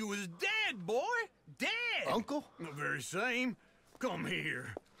thought you was dead, boy. Dead. Uncle? The very same. Come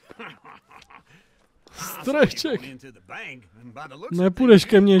here. Streček. Into the bank, and by the looks Nepůjdeš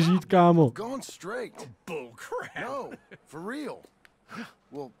ke mně žít, kámo. Going straight. Bull crap. No, for real.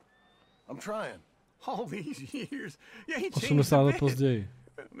 Well, I'm trying. All these years, you ain't 80 changed a let bit. později.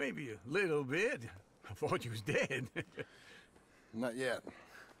 Maybe a little bit. I thought you was dead. Not yet.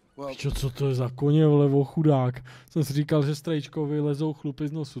 Well, Co to je za koně, vlevo chudák. Jsem si říkal, že strejčkovi lezou chlupy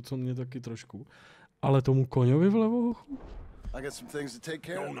z nosu, co mě taky trošku. Ale tomu koňovi vlevo? I got some things to take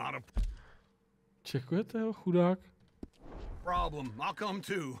care of. Čekujete ho, chudák? Problem. I'll come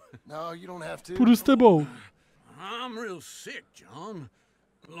too. No, you don't have to. Půjdu s tebou. I'm real sick, John.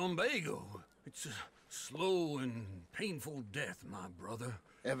 Lumbago. It's a slow and painful death, my brother.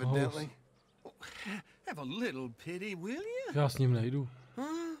 Evidently. Have a little pity, will you? Já s ním nejdu.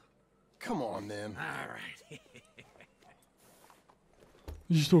 Huh? Come on, then. All right.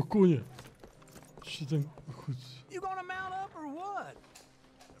 Vidíš toho koně. Ten chuť. You gonna mount up or what?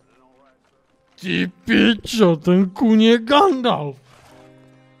 Ty pičo, ten kůň je Gandalf.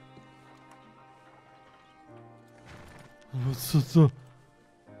 No co to?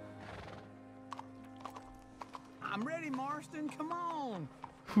 I'm ready, Marston. Come on.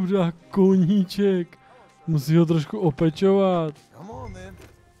 Chudák koníček. Musí ho trošku opečovat. Come on, then.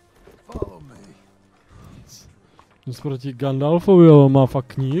 Follow me. Nic proti Gandalfovi, ale má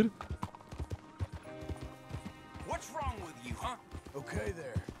fakt knír. What's wrong with you, huh? Okay,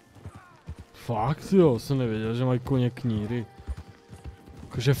 there. Fakt jo, jsem nevěděl, že mají koně kníry.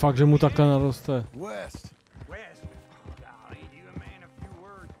 Jakože fakt, že mu takhle naroste. West. West. I'll need you a man a few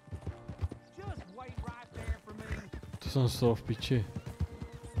words. Just wait right there for me. To jsem z toho v piči.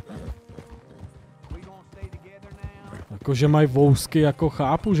 We gonna stay together now? Jakože mají vousky, jako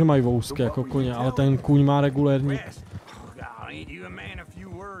chápu, že mají vousky jako koně, ale ten kůň má regulérní. I'll need you a man a few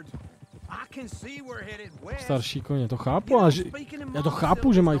words. I can see we're headed west. Starší koně, to chápu, ale že, já to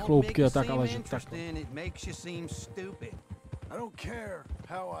chápu, že mají chloupky a tak, ale že tak. It makes you seem stupid. I don't care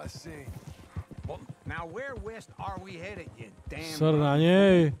how I seem. Well, now where west are we headed, you damn... Ser na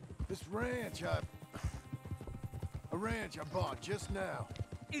něj. This ranch a ranch I bought just now.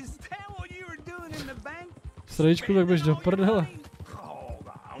 Is that what you were doing in the bank? Strejčku, tak běž do prdele.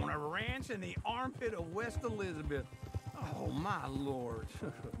 Oh, on a ranch in the armpit of West Elizabeth. Oh, my lord.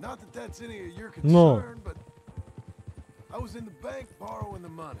 Not that that's any of your No. concern, but I was in the bank borrowing the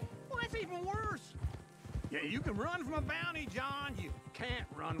money. Well, that's even worse. Yeah, you can run from a bounty, John. You can't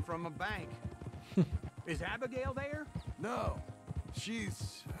run from a bank. Is Abigail there? No,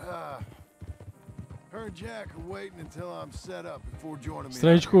 she's her and Jack are waiting until I'm set up before joining me.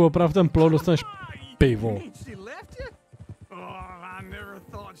 Strejčku, oprav ten plot, dostaneš pivo. She left you? Oh, I never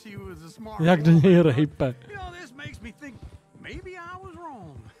thought she was a smart Jak do něj rejpe. You know, this makes me think maybe I was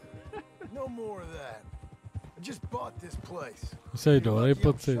wrong. No more of that. I just bought this place. Musí jít do I'm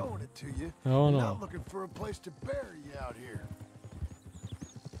pocit. showing it to you. Jo, I'm no. not looking for a place to bury you out here.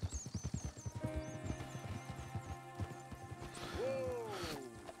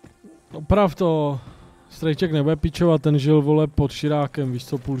 Oprav to. Strejček nebude pičovat, ten žil, vole, pod širákem, víš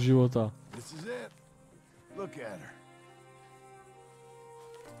co, půl života. This is it. Look at her.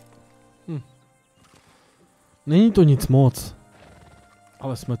 Není to nic moc.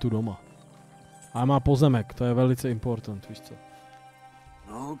 Ale jsme tu doma. A má pozemek, to je velice important, víš co.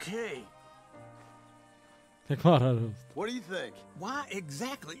 Okay. Jak má radost. What do you think? Why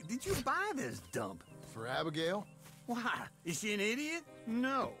exactly did you buy this dump? For Abigail? Why? Is she an idiot?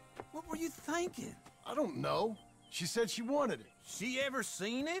 No. What were you thinking? I don't know. She said she wanted it. She ever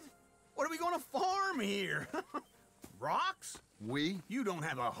seen it? What are we gonna farm here? Rocks? We? You don't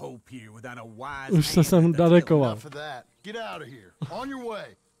have a hope here without a wise Už se sem dadekoval. Enough of that. Get out of here. On your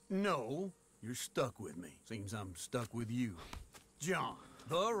way. No, you're stuck with me. Seems I'm stuck with you. John,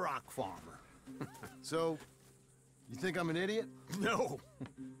 the rock farmer. So, you think I'm an idiot? No,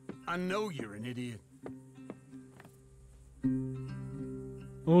 I know you're an idiot.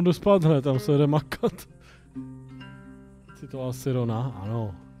 No, jdu spát hned, tam se jde makat. Si to asi Rona,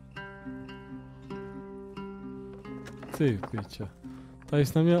 ano. Ty piče. Tady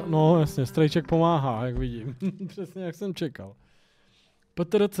jsi neměl, no jasně, strejček pomáhá, jak vidím. Přesně jak jsem čekal.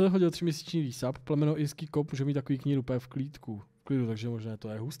 PTRC hodil 3měsíční výsap, plemeno irský kop může mít takový knír úplně v klidu, takže možná to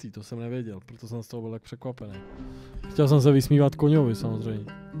je hustý, to jsem nevěděl, proto jsem z toho byl tak překvapený. Chtěl jsem se vysmívat koňovi samozřejmě.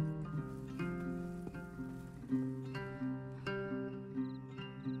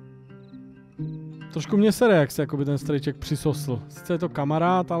 Trošku mě sere, jak se jakoby ten strejček přisosl. Sice je to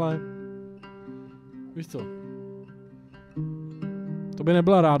kamarád, ale... Víš co? To by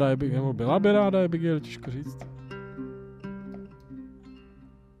nebyla ráda, nebo byla by ráda, bych je těžko říct.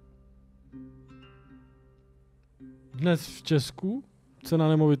 Dnes v Česku cena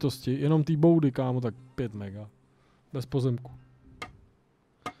nemovitosti, jenom té boudy, kámo, tak 5 mega. Bez pozemku.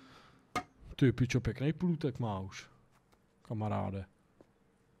 Ty pičo, pěkný plůtek má už. Kamaráde.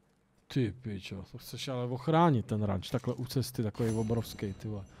 Ty pičo, to chceš ale ochránit ten ranč, takhle u cesty, takový obrovský, ty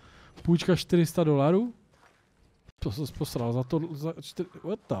vole. Půjčka $400? To se posral za to,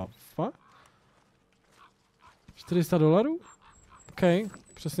 what the fuck? $400? OK,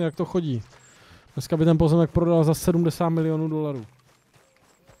 přesně jak to chodí. Dneska by ten pozemek prodal za $70 milionů.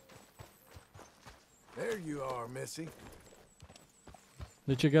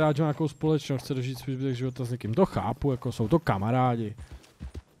 Deček je rád, že má nějakou společnost, chce dožít svůj zbytek života s někým. To chápu, jako jsou to kamarádi.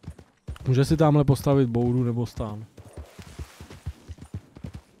 Může si tamhle postavit boudu nebo stán.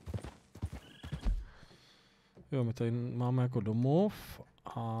 Jo, my tady máme jako domov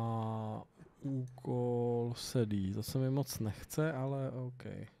a úkol sedí. To se mi moc nechce, ale OK.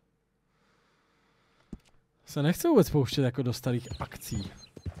 Se nechce vůbec pouštět jako do starých akcí.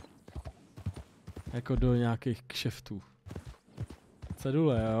 Jako do nějakých kšeftů.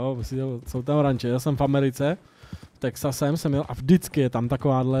 Cedule, jo, jsou tam ranče. Já jsem v Americe, v Texasem jsem jel a vždycky je tam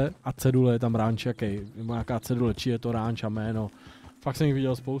takováhle a cedule je tam ranč, jaký, nebo nějaká cedule, či je to ranč a jméno. Fakt jsem jich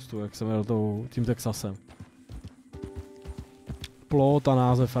viděl spoustu, jak jsem jel tím Texasem. Plot a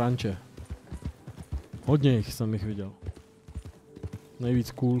název ranče. Hodně jich jsem jich viděl.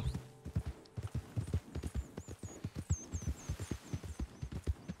 Nejvíc cool.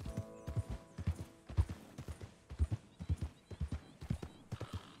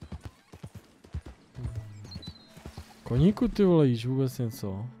 Koníku, ty vole, jíš vůbec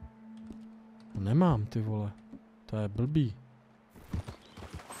něco? Nemám, ty vole. To je blbý.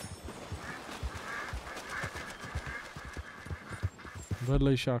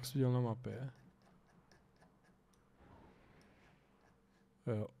 Vedlejšák si dělal na mapě.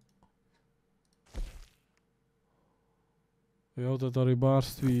 Jo. Jo, to je to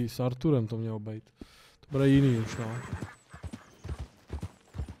rybářství s Arturem, to mělo být. To bude jiný už, no.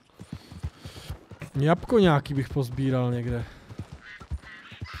 Jabko nějaký bych pozbíral někde.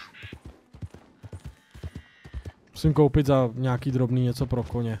 Musím koupit za nějaký drobný něco pro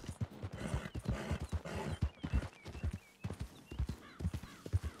koně.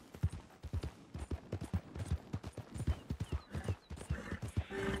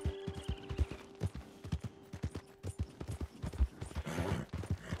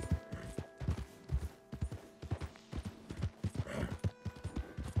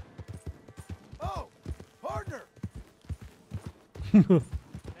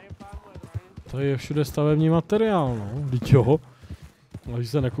 Tady je všude stavební materiál, no, vždyť jo. A když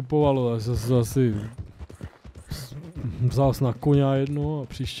se nekupovalo, tak se asi vzal na koně jedno a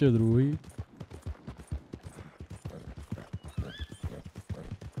příště druhý.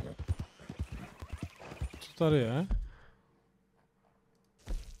 Co tady je?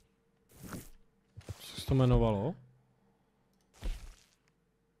 Co se to jmenovalo?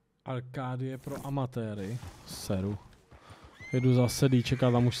 Arkádie pro amatéry. Seru. Jedu za sedí,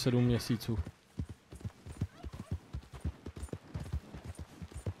 čeká tam už 7 měsíců.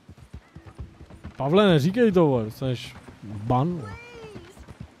 Pavle, neříkej to, vole, jsi ban.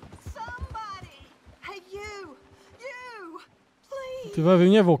 Ty vy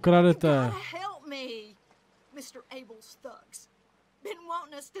mě okradete.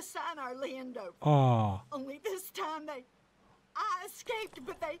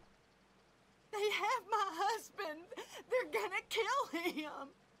 They have my husband. They're gonna kill him.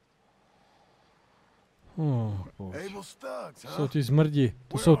 Oh, jsou ty zmrdi.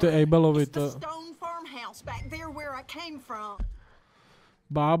 To jsou ty Abelovi.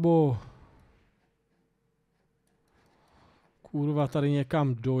 Bábo. Kurva, tady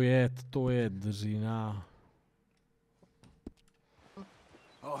někam dojet, to je dřina.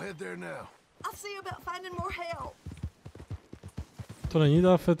 To není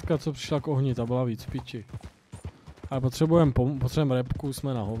ta fetka, co přišla k ohni, ta byla víc piči. Ale potřebujeme repku,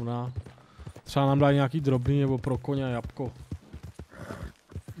 jsme na hovna. Třeba nám dá nějaký drobný nebo pro koně a jabko.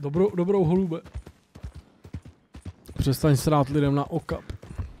 Dobrou holube. Přestaň srát lidem na okap.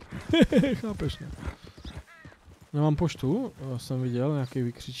 Chápeš, ne? Nemám poštu, já jsem viděl nějaký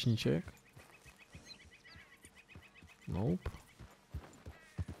vykřičníček. Nope.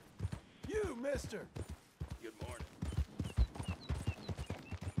 You, mister. Good morning.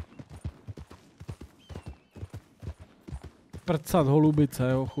 Prcat holubice,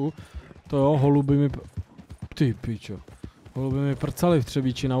 jochu. To jo, holuby mi... Ty pičo. Holuby mi prcali v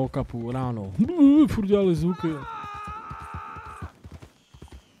Třebíči na okapu ráno. Furt dělali zvuky.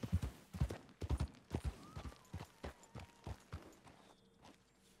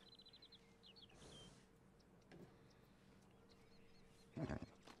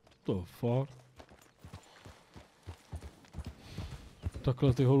 To fakt.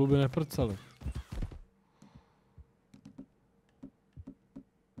 Takhle ty holuby neprcaly.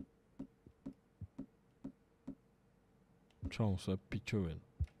 Čau se, pičovin.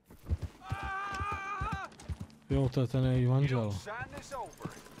 Jo, to je ten její manžel.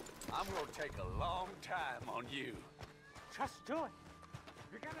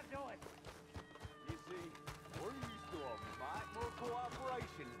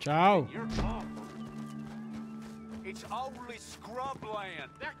 Čau. It's only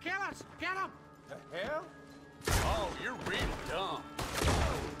scrubland. They'll kill us. Get them. The hell? Oh, you're real dumb.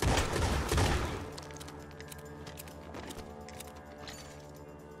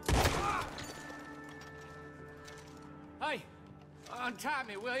 Hey, untie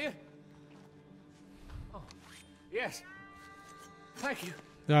me, will you? Oh, yes. Thank you.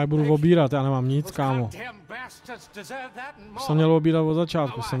 Já je budu obírat, já nemám nic, kámo. Jsem měl obírat od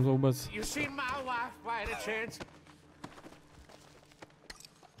začátku, jsem to vůbec...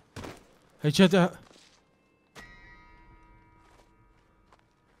 Hej, čete...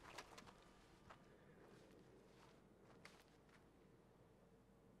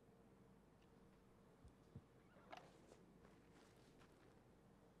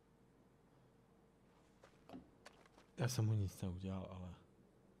 Já jsem mu nic neudělal, ale...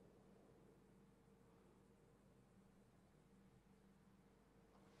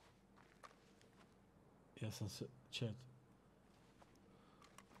 Já jsem se čet.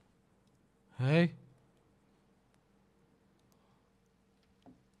 Hej.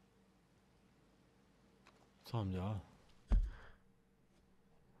 Co mám dělat?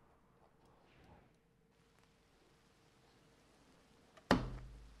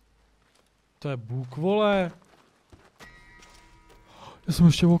 To je bůk, vole. Já jsem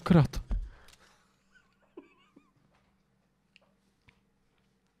ještě okrad.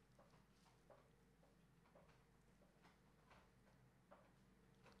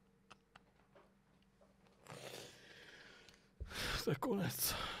 To je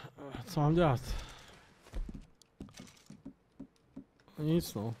konec. Co mám dělat?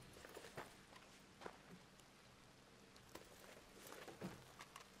 Nic, no.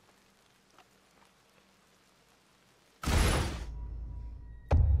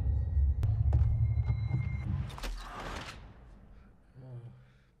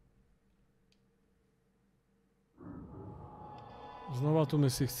 Znova tu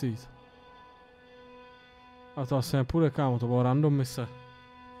misi chci jít. A to asi nepůjde, kámo, to bylo random mise.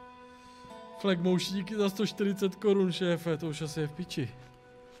 Flagmouši díky za 140 korun, šéfe, to už asi je v piči.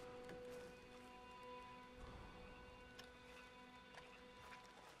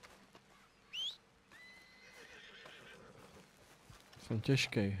 Jsem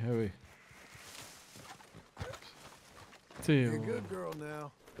těžkej, heavy. Ty jo.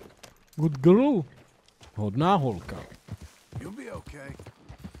 Good girl? Hodná holka.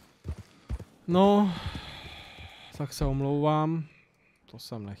 No, tak se omlouvám. To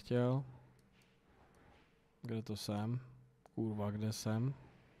jsem nechtěl. Kde to jsem? Kurva, kde jsem?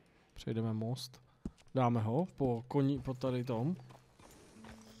 Přejdeme most. Dáme ho po koni, po tady tom.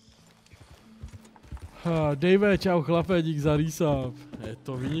 Dave, čau chlape, dík za resub. Je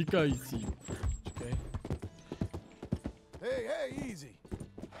to vynikající. Počkej. Hey, hey, easy.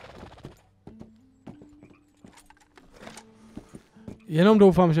 Jenom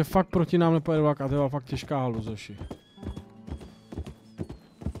doufám, že fakt proti nám nepojede vlak a to je fakt těžká haluzoši.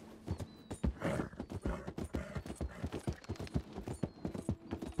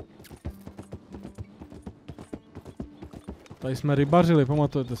 Tady jsme rybařili,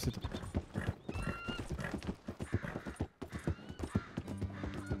 pamatujete si to?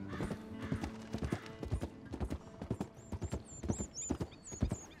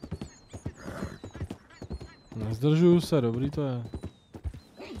 Nezdržuju se, dobrý to je.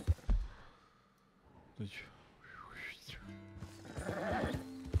 Teď.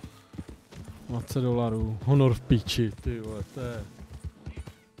 $20. Honor v piči, ty vole, to je.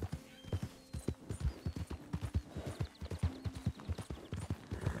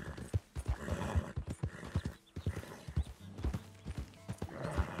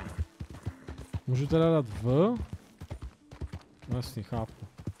 Můžu teda dát V? No jasně, chápu.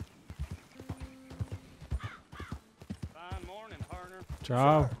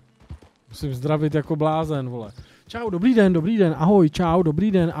 Čau. Musím zdravit jako blázen, vole. Čau, dobrý den, ahoj, čau,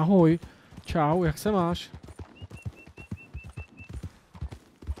 dobrý den, ahoj. Čau, jak se máš?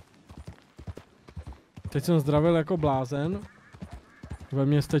 Teď jsem zdravil jako blázen. Ve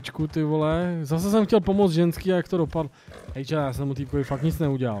městečku, ty vole. Zase jsem chtěl pomoct ženský a jak to dopadlo. Hej, já jsem mu týpkovi fakt nic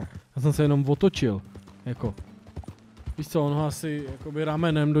neudělal. Já jsem se jenom otočil. Jako. Víš co, on ho asi jakoby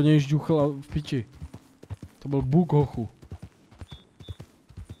ramenem do něj žduchl v piči. To byl bůk hochu.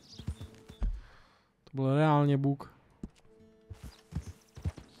 To byl reálně bůk.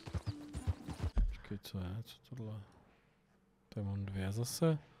 Počkej, co je? Co tohle? Tady mám 2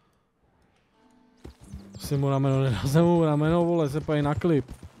 zase. Si mu rameno, nedal mu rameno, vole, se pají na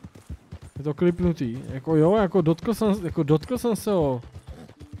klip. Je to klipnutý. Jako jo, jako dotkl jsem se ho.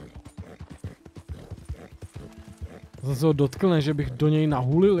 Jsem se ho dotkl, ne, že bych do něj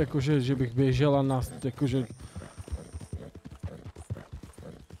nahulil, jakože, že bych běžel a nás, jakože...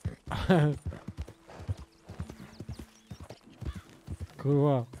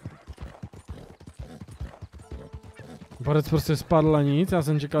 Kurva. Borec prostě spadl a nic, já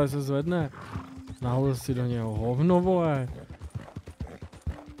jsem čekal, že se zvedne. Nahulil si do něho hovno, vole.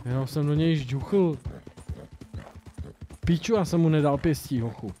 Jenom jsem do něj žduchl. Píču, já jsem mu nedal pěstí,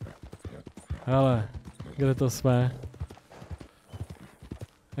 hochu. Hele, kde to jsme?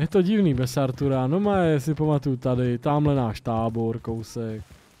 Je to divný bez Artura, no má, si pamatuju tady, tamhle náš tábor, kousek.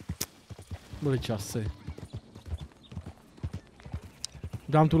 Byly časy.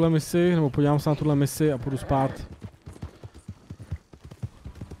 Dám tuhle misi, nebo podívám se na tuhle misi a půjdu spát.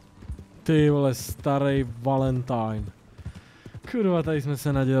 Ty vole, starý Valentine. Kurva, tady jsme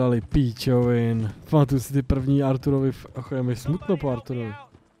se nadělali píčovin. Pamatuju si ty první Arturovi, ach, je mi smutno po Arturovi.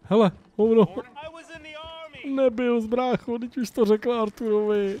 Hele, hovno. Nebyl z brácho, teď už to řekl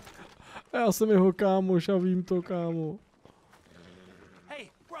Arturovi. A já jsem jeho kámoš a vím to, kámo. Hey,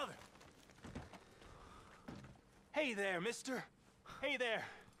 brother. Hey there, mister. Hey there.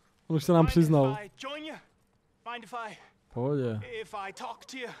 On už se nám přiznal. Pohodě.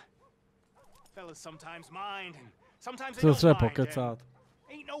 Co třeba pokecat?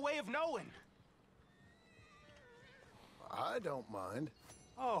 I don't mind.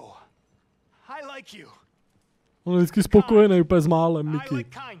 Oh, I like you. On je vždycky spokojený, úplně s málem, Mickey. I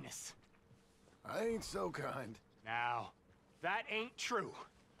like kindness. I ain't so kind. Now, that ain't true.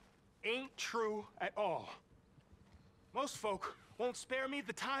 Ain't true at all. Most folk won't spare me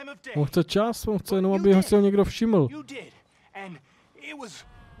the time of day. On chce čas, on chce jenom, aby ho si ho někdo všiml. You did, and it was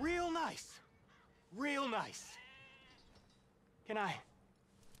real nice. Real nice. Can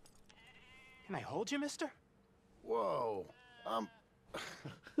I hold you, mister? Whoa,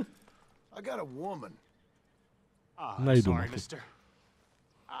 I got a woman. I'm sorry, mister.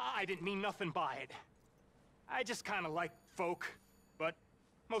 I didn't mean nothing by it. I just kind of like folk, but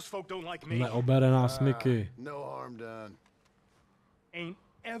most folk don't like me. Neobere nás, Mickey. No harm done. Ain't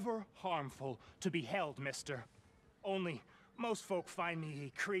ever harmful to be held, mister. Only most folk find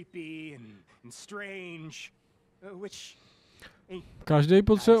me creepy and strange, which ain't... Každý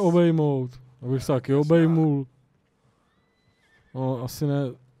potřebuje obejmout. Abych se taky obejmul. No, asi ne.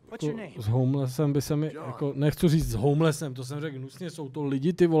 S homelessem by se mi, jako, nechci říct s homelessem, to jsem řekl hnusně, jsou to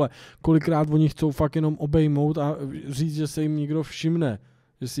lidi, ty vole, kolikrát oni chcou fakt jenom obejmout a říct, že se jim někdo všimne,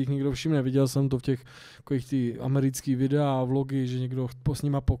 že si jich někdo všimne, viděl jsem to v těch ty americký videa a vlogy, že někdo s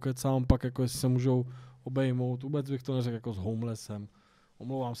nima pokecá, on pak jako jestli se můžou obejmout, vůbec bych to neřekl jako s homelessem,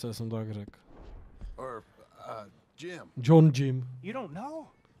 omlouvám se, že jsem to tak řekl. Jim. John Jim. You don't know?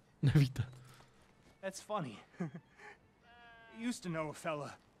 Nevíte. That's funny. Used to know a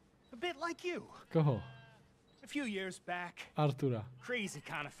fella. A bit like you. Koho? A few years back. Artura. Crazy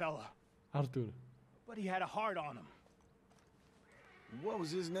kind of fella. Artur. But he had a heart on him. What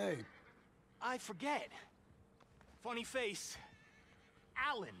was his name? I forget. Funny face.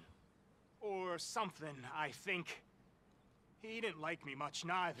 Alan. Or something, I think. He didn't like me much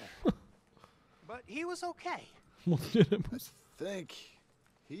neither. But he was okay. I think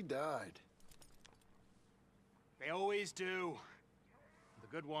he died. They always do. The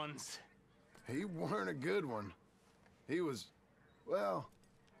good ones. He weren't a good one. He was, well,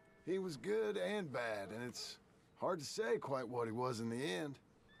 he was good and bad, and it's hard to say quite what he was in the end.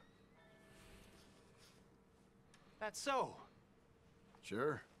 That's so.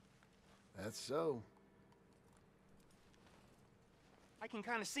 Sure. That's so. I can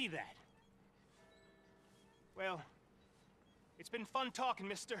kind of see that. Well, it's been fun talking,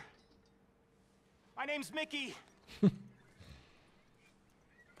 mister. My name's Mickey.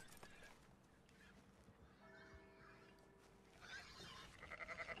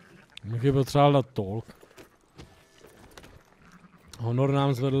 Bych je potřeboval dát tolk. Honor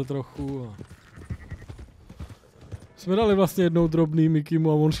nám zvedl trochu. A... Jsme dali vlastně jednou drobný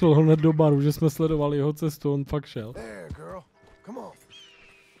Mickeymu a on šel hned do baru, že jsme sledovali jeho cestu, on fakt šel.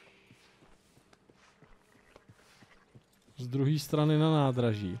 Z druhé strany na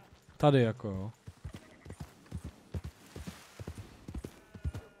nádraží. Tady jako jo.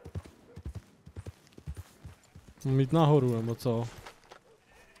 Mít nahoru nebo co?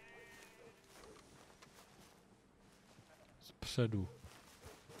 Zpředu.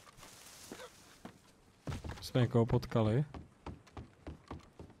 Jsme někoho potkali.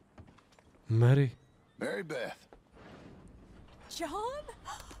 Mary. Mary Beth. John?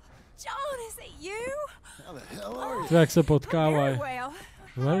 John, is it you? How the hell are you? To jak se potkávají.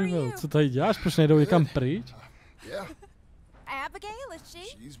 Very well. Co tady děláš? Proč nejdou někam pryč? Yeah. Abigail, is she?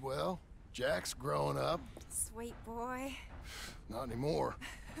 She's well. Jack's growing up. Sweet boy. Not anymore.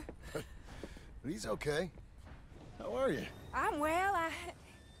 But he's okay. How are you? I'm well.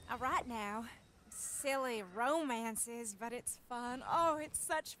 I write now. Silly romances, but it's fun. Oh, it's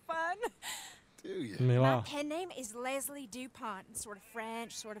such fun. Do you? My pen name is Leslie DuPont. Sort of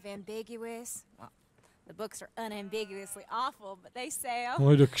French, sort of ambiguous. Well, the books are unambiguously awful, but they sell.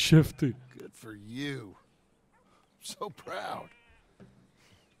 Oj, do kšefty. Good for you. So proud.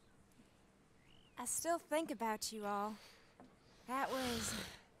 I still think about you all. That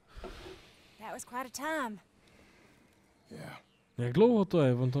was quite a time. Yeah. Jak dlouho to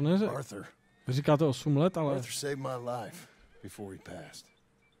je? On to neřekl. Arthur. Říkáte 8 let, ale... Arthur saved my life before he passed.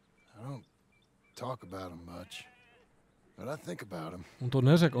 I don't talk about him much, but I think about him. On to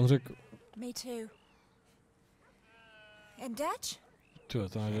neřekl, on řekl... Me too. And Dutch? Tyjo,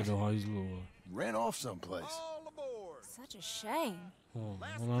 to nejde do hajzlu. Ran off someplace. Such a shame.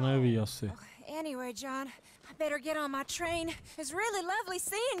 Ona neví asi. Anyway, John, I better get on my train. It's really lovely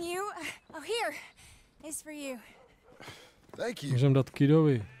seeing you. Oh, here. It's for you. Thank you. Můžem dát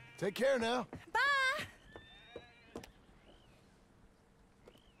kidovi. Take care now. Bye.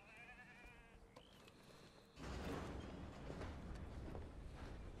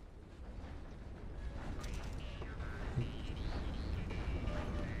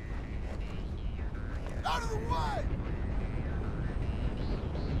 Out of the way!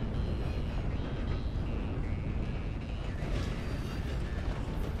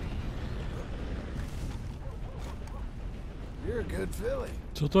 You're a good filly.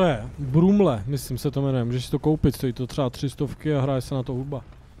 Co to je? Brumle, myslím se to jmenuje. Můžeš si to koupit, stojí to třeba 300 a hraje se na to hudba.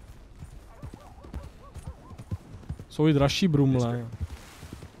 Jsou i dražší brumle.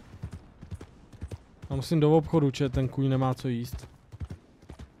 A musím do obchodu, že ten kůň nemá co jíst.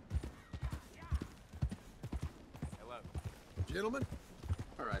 Gentlemen?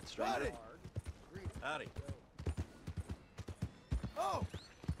 All right, stranger. Howdy. Oh,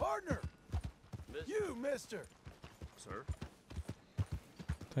 partner! You, mister! Sir?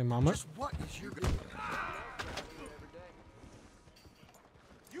 Tady máme. Just what is your...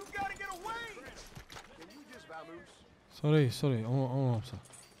 You gotta get away! Can you just vamoose? Sorry, omlouvám se.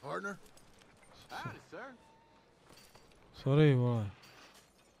 Partner? Howdy, sir. Sorry, vole.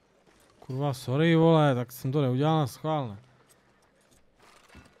 Kurva, sorry, vole, tak jsem to neudělal na schválne.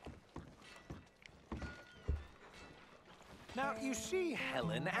 Now you see,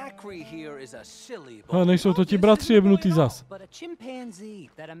 Helen, Acri here is a silly boy. Ale nejsou to ti bratři jebnutý zas. But a chimpanzee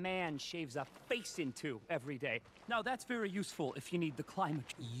that a man shaves a face into every day. Now that's very useful if you need the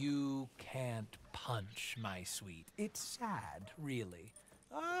climate. You can't punch, my sweet. It's sad, really.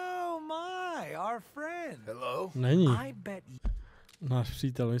 Oh my, our friend. Hello? Není. I bet Náš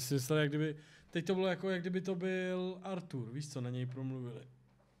přítel, myslím si, jak kdyby... Teď to bylo jako, jak kdyby to byl Arthur, víš co, na něj promluvili.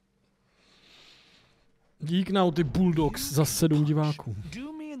 Dík now, ty Bulldogs, za 7 diváků.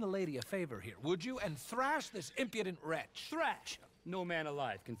 Do me and the lady a favor here, would you? And thrash this impudent wretch. Thrash! No man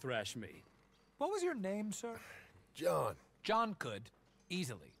alive can thrash me. What was your name, sir? John. John could.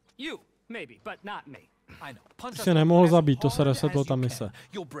 Easily. You, maybe, but not me. I know. Punch Se nemohl zabít, to se resetlo ta mise.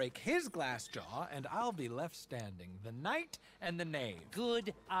 You'll break his glass jaw, and I'll be left standing. The knight and the knave.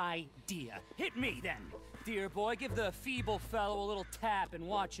 Good idea. Hit me then. Dear boy, give the feeble fellow a little tap and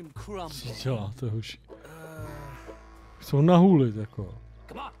watch him crumble. Co děláte, hoši? Jsou nahulit, jako.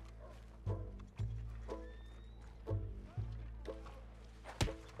 Come on.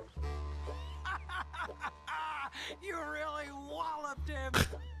 You really walloped him.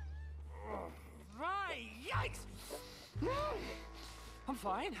 Right, yikes! I'm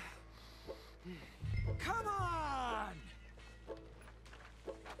fine. Come on!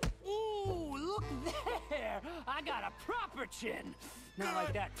 Ooh, look there! I got a proper chin. Not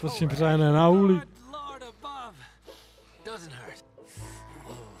like that. To si přijde na uli. Lord above. Doesn't hurt.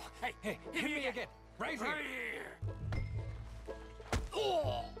 Hey, hey, hit me again. Right here.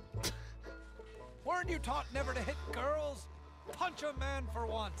 Oh. Weren't you taught never to hit girls? Punch a man for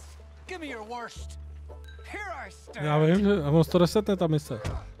once. Give me your worst. Here I stand. Já vím, že on to resetne ta mise.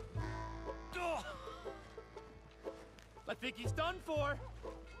 I think he's done for.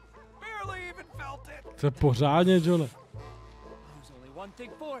 Barely even felt it. To je pořádně, Johne. There's only one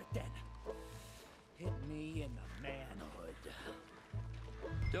thing for it then. Hit me in the manhood.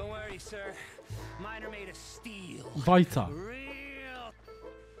 Don't worry, sir. Mine are made of steel. Vajca. Real.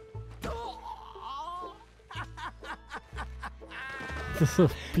 To jsou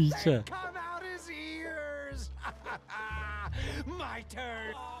v píče. Come out his ears. My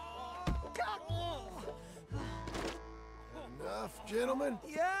turn. Enough, gentlemen?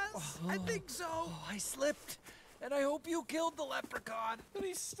 Yes, I think so. I slipped, and I hope you killed the leprechaun. But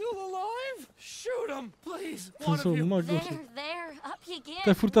he's still alive? Shoot him, please. To jsou magouši. There, up you get. To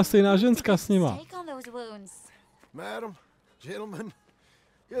je furt ta stejná ženská s nima. Take on those wounds. Madam, gentlemen,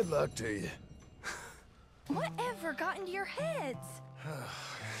 good luck to you. Whatever got into your heads?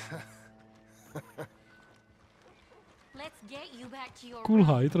 Let's get you back to your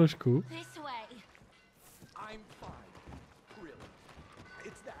Kulhaj trošku. This way. I'm fine. Really.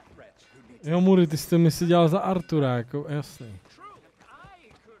 It's that wretch who needs. Jo, Muri, ty jsi to misi dělal za Artura, jako jasný.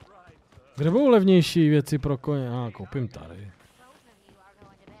 Kde budou levnější věci pro koně? Koupím tady.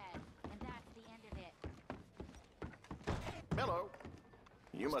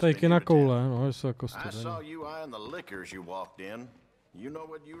 Stejky na koule, no, jsou jako studený. I saw you eyeing the liquors you walked in. You know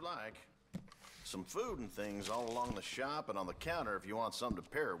what you like. Some food and things all along the shop and on the counter if you want something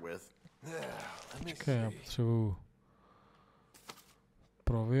to pair it with. Počkej, já potřebuju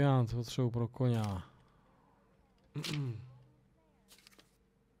proviant, potřebuju pro koně.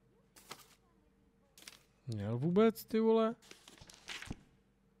 Měl vůbec, ty vole?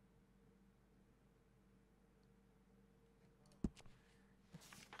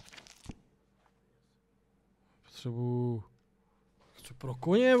 Potřebuju... Co pro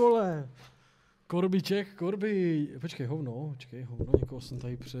koně, vole? Korbiček, korby. Počkej, hovno, někoho jsem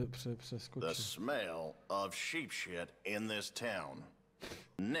tady přeskočil. The smell of sheep shit in this town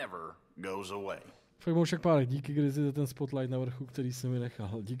never goes away. Flagmoušek párek, díky Grizzly za ten spotlight na vrchu, který jsem mi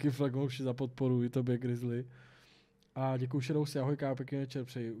nechal. Díky Flagmouši za podporu, i tobě Grizzly. A děkuji Shadowsi, ahoj, pěkný večer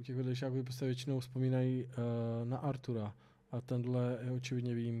přeji. U těch vedlejšáků prostě většinou vzpomínají na Artura. A tenhle je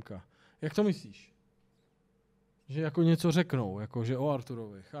očividně výjimka. Jak to myslíš? Že jako něco řeknou, jako že o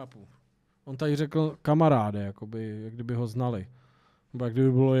Arturovi, chápu. On tady řekl kamaráde, jakoby, jak kdyby ho znali. Nebo jak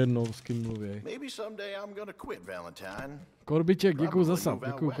kdyby bylo jedno, s kým mluví. Korbiček, děkuji za sub,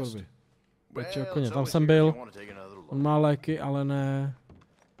 děkuji Korby. Pojď koně, tam jsem byl. On má léky, ale ne.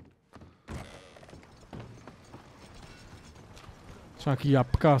 Třeba nějaký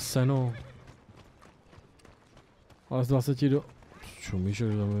jabka, seno. Ale z 20 do... Čumíš, že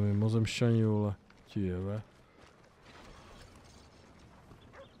tam je mimozemšťaní, vole. Ti jebe.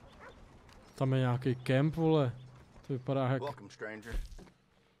 Tam je nějaký kemp, vole. To vypadá jak...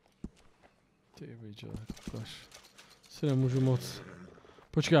 Ty víč, kaž. Si nemůžu moc...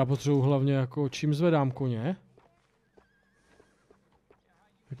 Počkej, já potřebuji hlavně jako... Čím zvedám koně?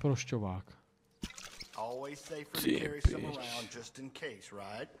 Vyprošťovák. Ty píč.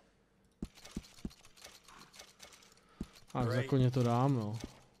 A za koně to dám, no.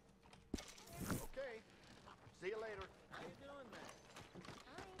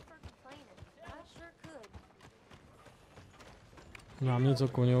 Mám něco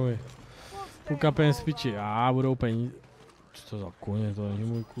koňovi. Půlka peněz z piči. Budou peníze. Co to za koně? To není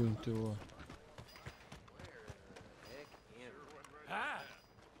můj kůň, ty vole.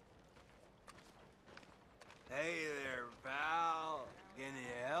 Hey there, pal. Can you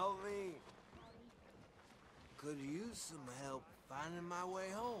help me? Could use some help finding my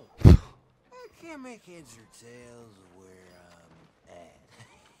way home. I can't make heads or tails of where I'm at.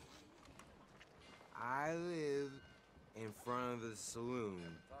 I live in front of the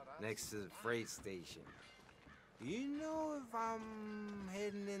saloon next to the freight station. You know if I'm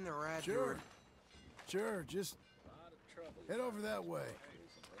heading in the right direction? Sure, just head over that way.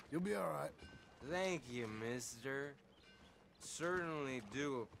 You'll be all right. Thank you, mister. Certainly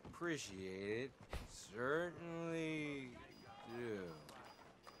do appreciate it. Certainly do.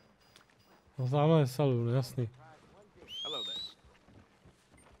 No tamhle je saloon, jasný. Hello there.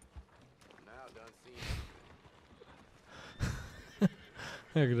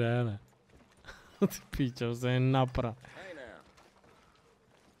 Jak jde, ne? Ty píčo, se jen napra.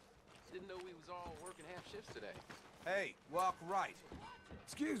 Hey, walk right.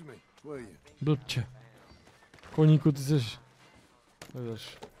 Excuse me, will you? Blbče. Koníku, ty seš...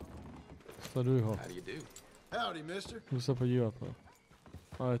 Sleduj ho. Howdy, mister. Jdu se podívat, no.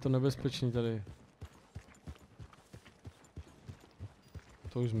 Ale je to nebezpečný tady.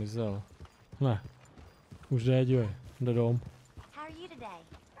 To už zmizel. Ne. Už jde, dívej. Jde dom. How are you today?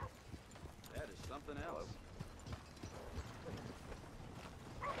 That is something else.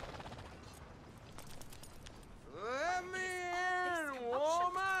 Let me in,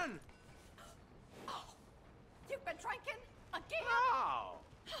 woman! You've been drinking again? Oh!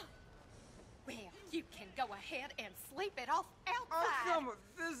 Well, you can go ahead and sleep it off Oh, outside. come on.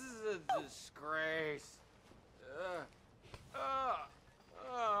 This is a disgrace.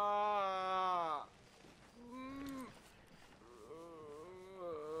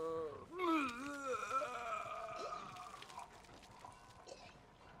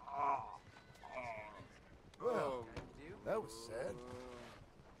 Well, that was sad.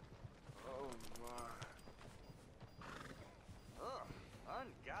 Oh, my.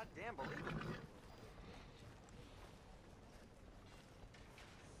 Ungoddamn believable.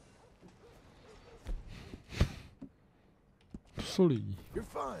 Solí. You're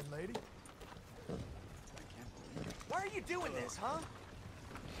fine, lady. Why are you doing this, huh?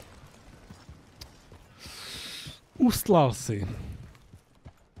 Ustlal si.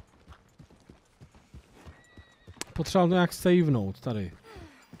 Potřeboval to nějak savenout tady.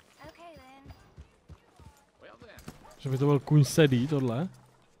 Okay then. Že by to byl kuň sedí, tohle.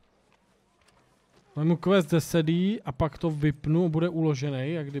 Mám mu quest ze sedí a pak to vypnu, bude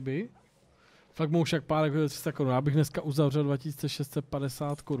uložený, jak kdyby. Fakt mu však pár jako 300 korun. Já bych dneska uzavřel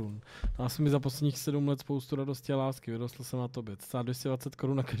 2650 korun. Dal jsem mi za posledních 7 let spoustu radosti a lásky. Vyrostl jsem na tobě. Cca 220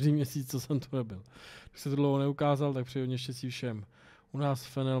 korun na každý měsíc, co jsem tu nebyl. Když se to dlouho neukázal, tak přeji hodně štěstí všem. U nás v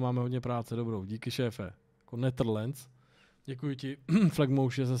Fenel máme hodně práce, dobrou. Díky, šéfe. Jako Netherlands. Děkuji ti,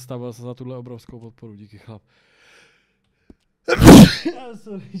 Flagmouš, že se stavil za tuhle obrovskou podporu. Díky, chlap.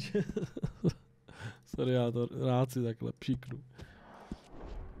 Sorry, já to rád si takhle pšíknu.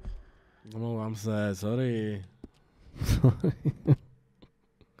 Omlouvám se, sorry.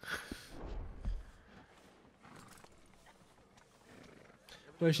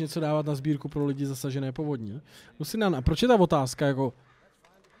 Budeš něco dávat na sbírku pro lidi zasažené povodní? Lucinan, a proč je ta otázka jako...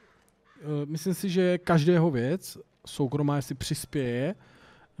 myslím si, že každého věc soukromá, jestli přispěje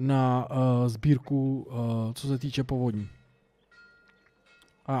na sbírku, co se týče povodní.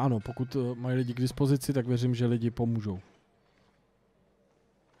 A ano, pokud mají lidi k dispozici, tak věřím, že lidi pomůžou.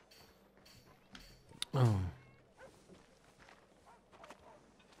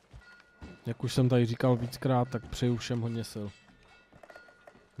 Jak už jsem tady říkal víckrát, tak přeju všem hodně sil.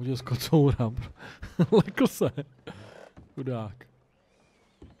 Uděl z kocoura. Lekl se. Chudák.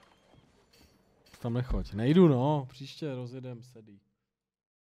 Tam nechoď. Nejdu, no. Příště rozjedem sedí.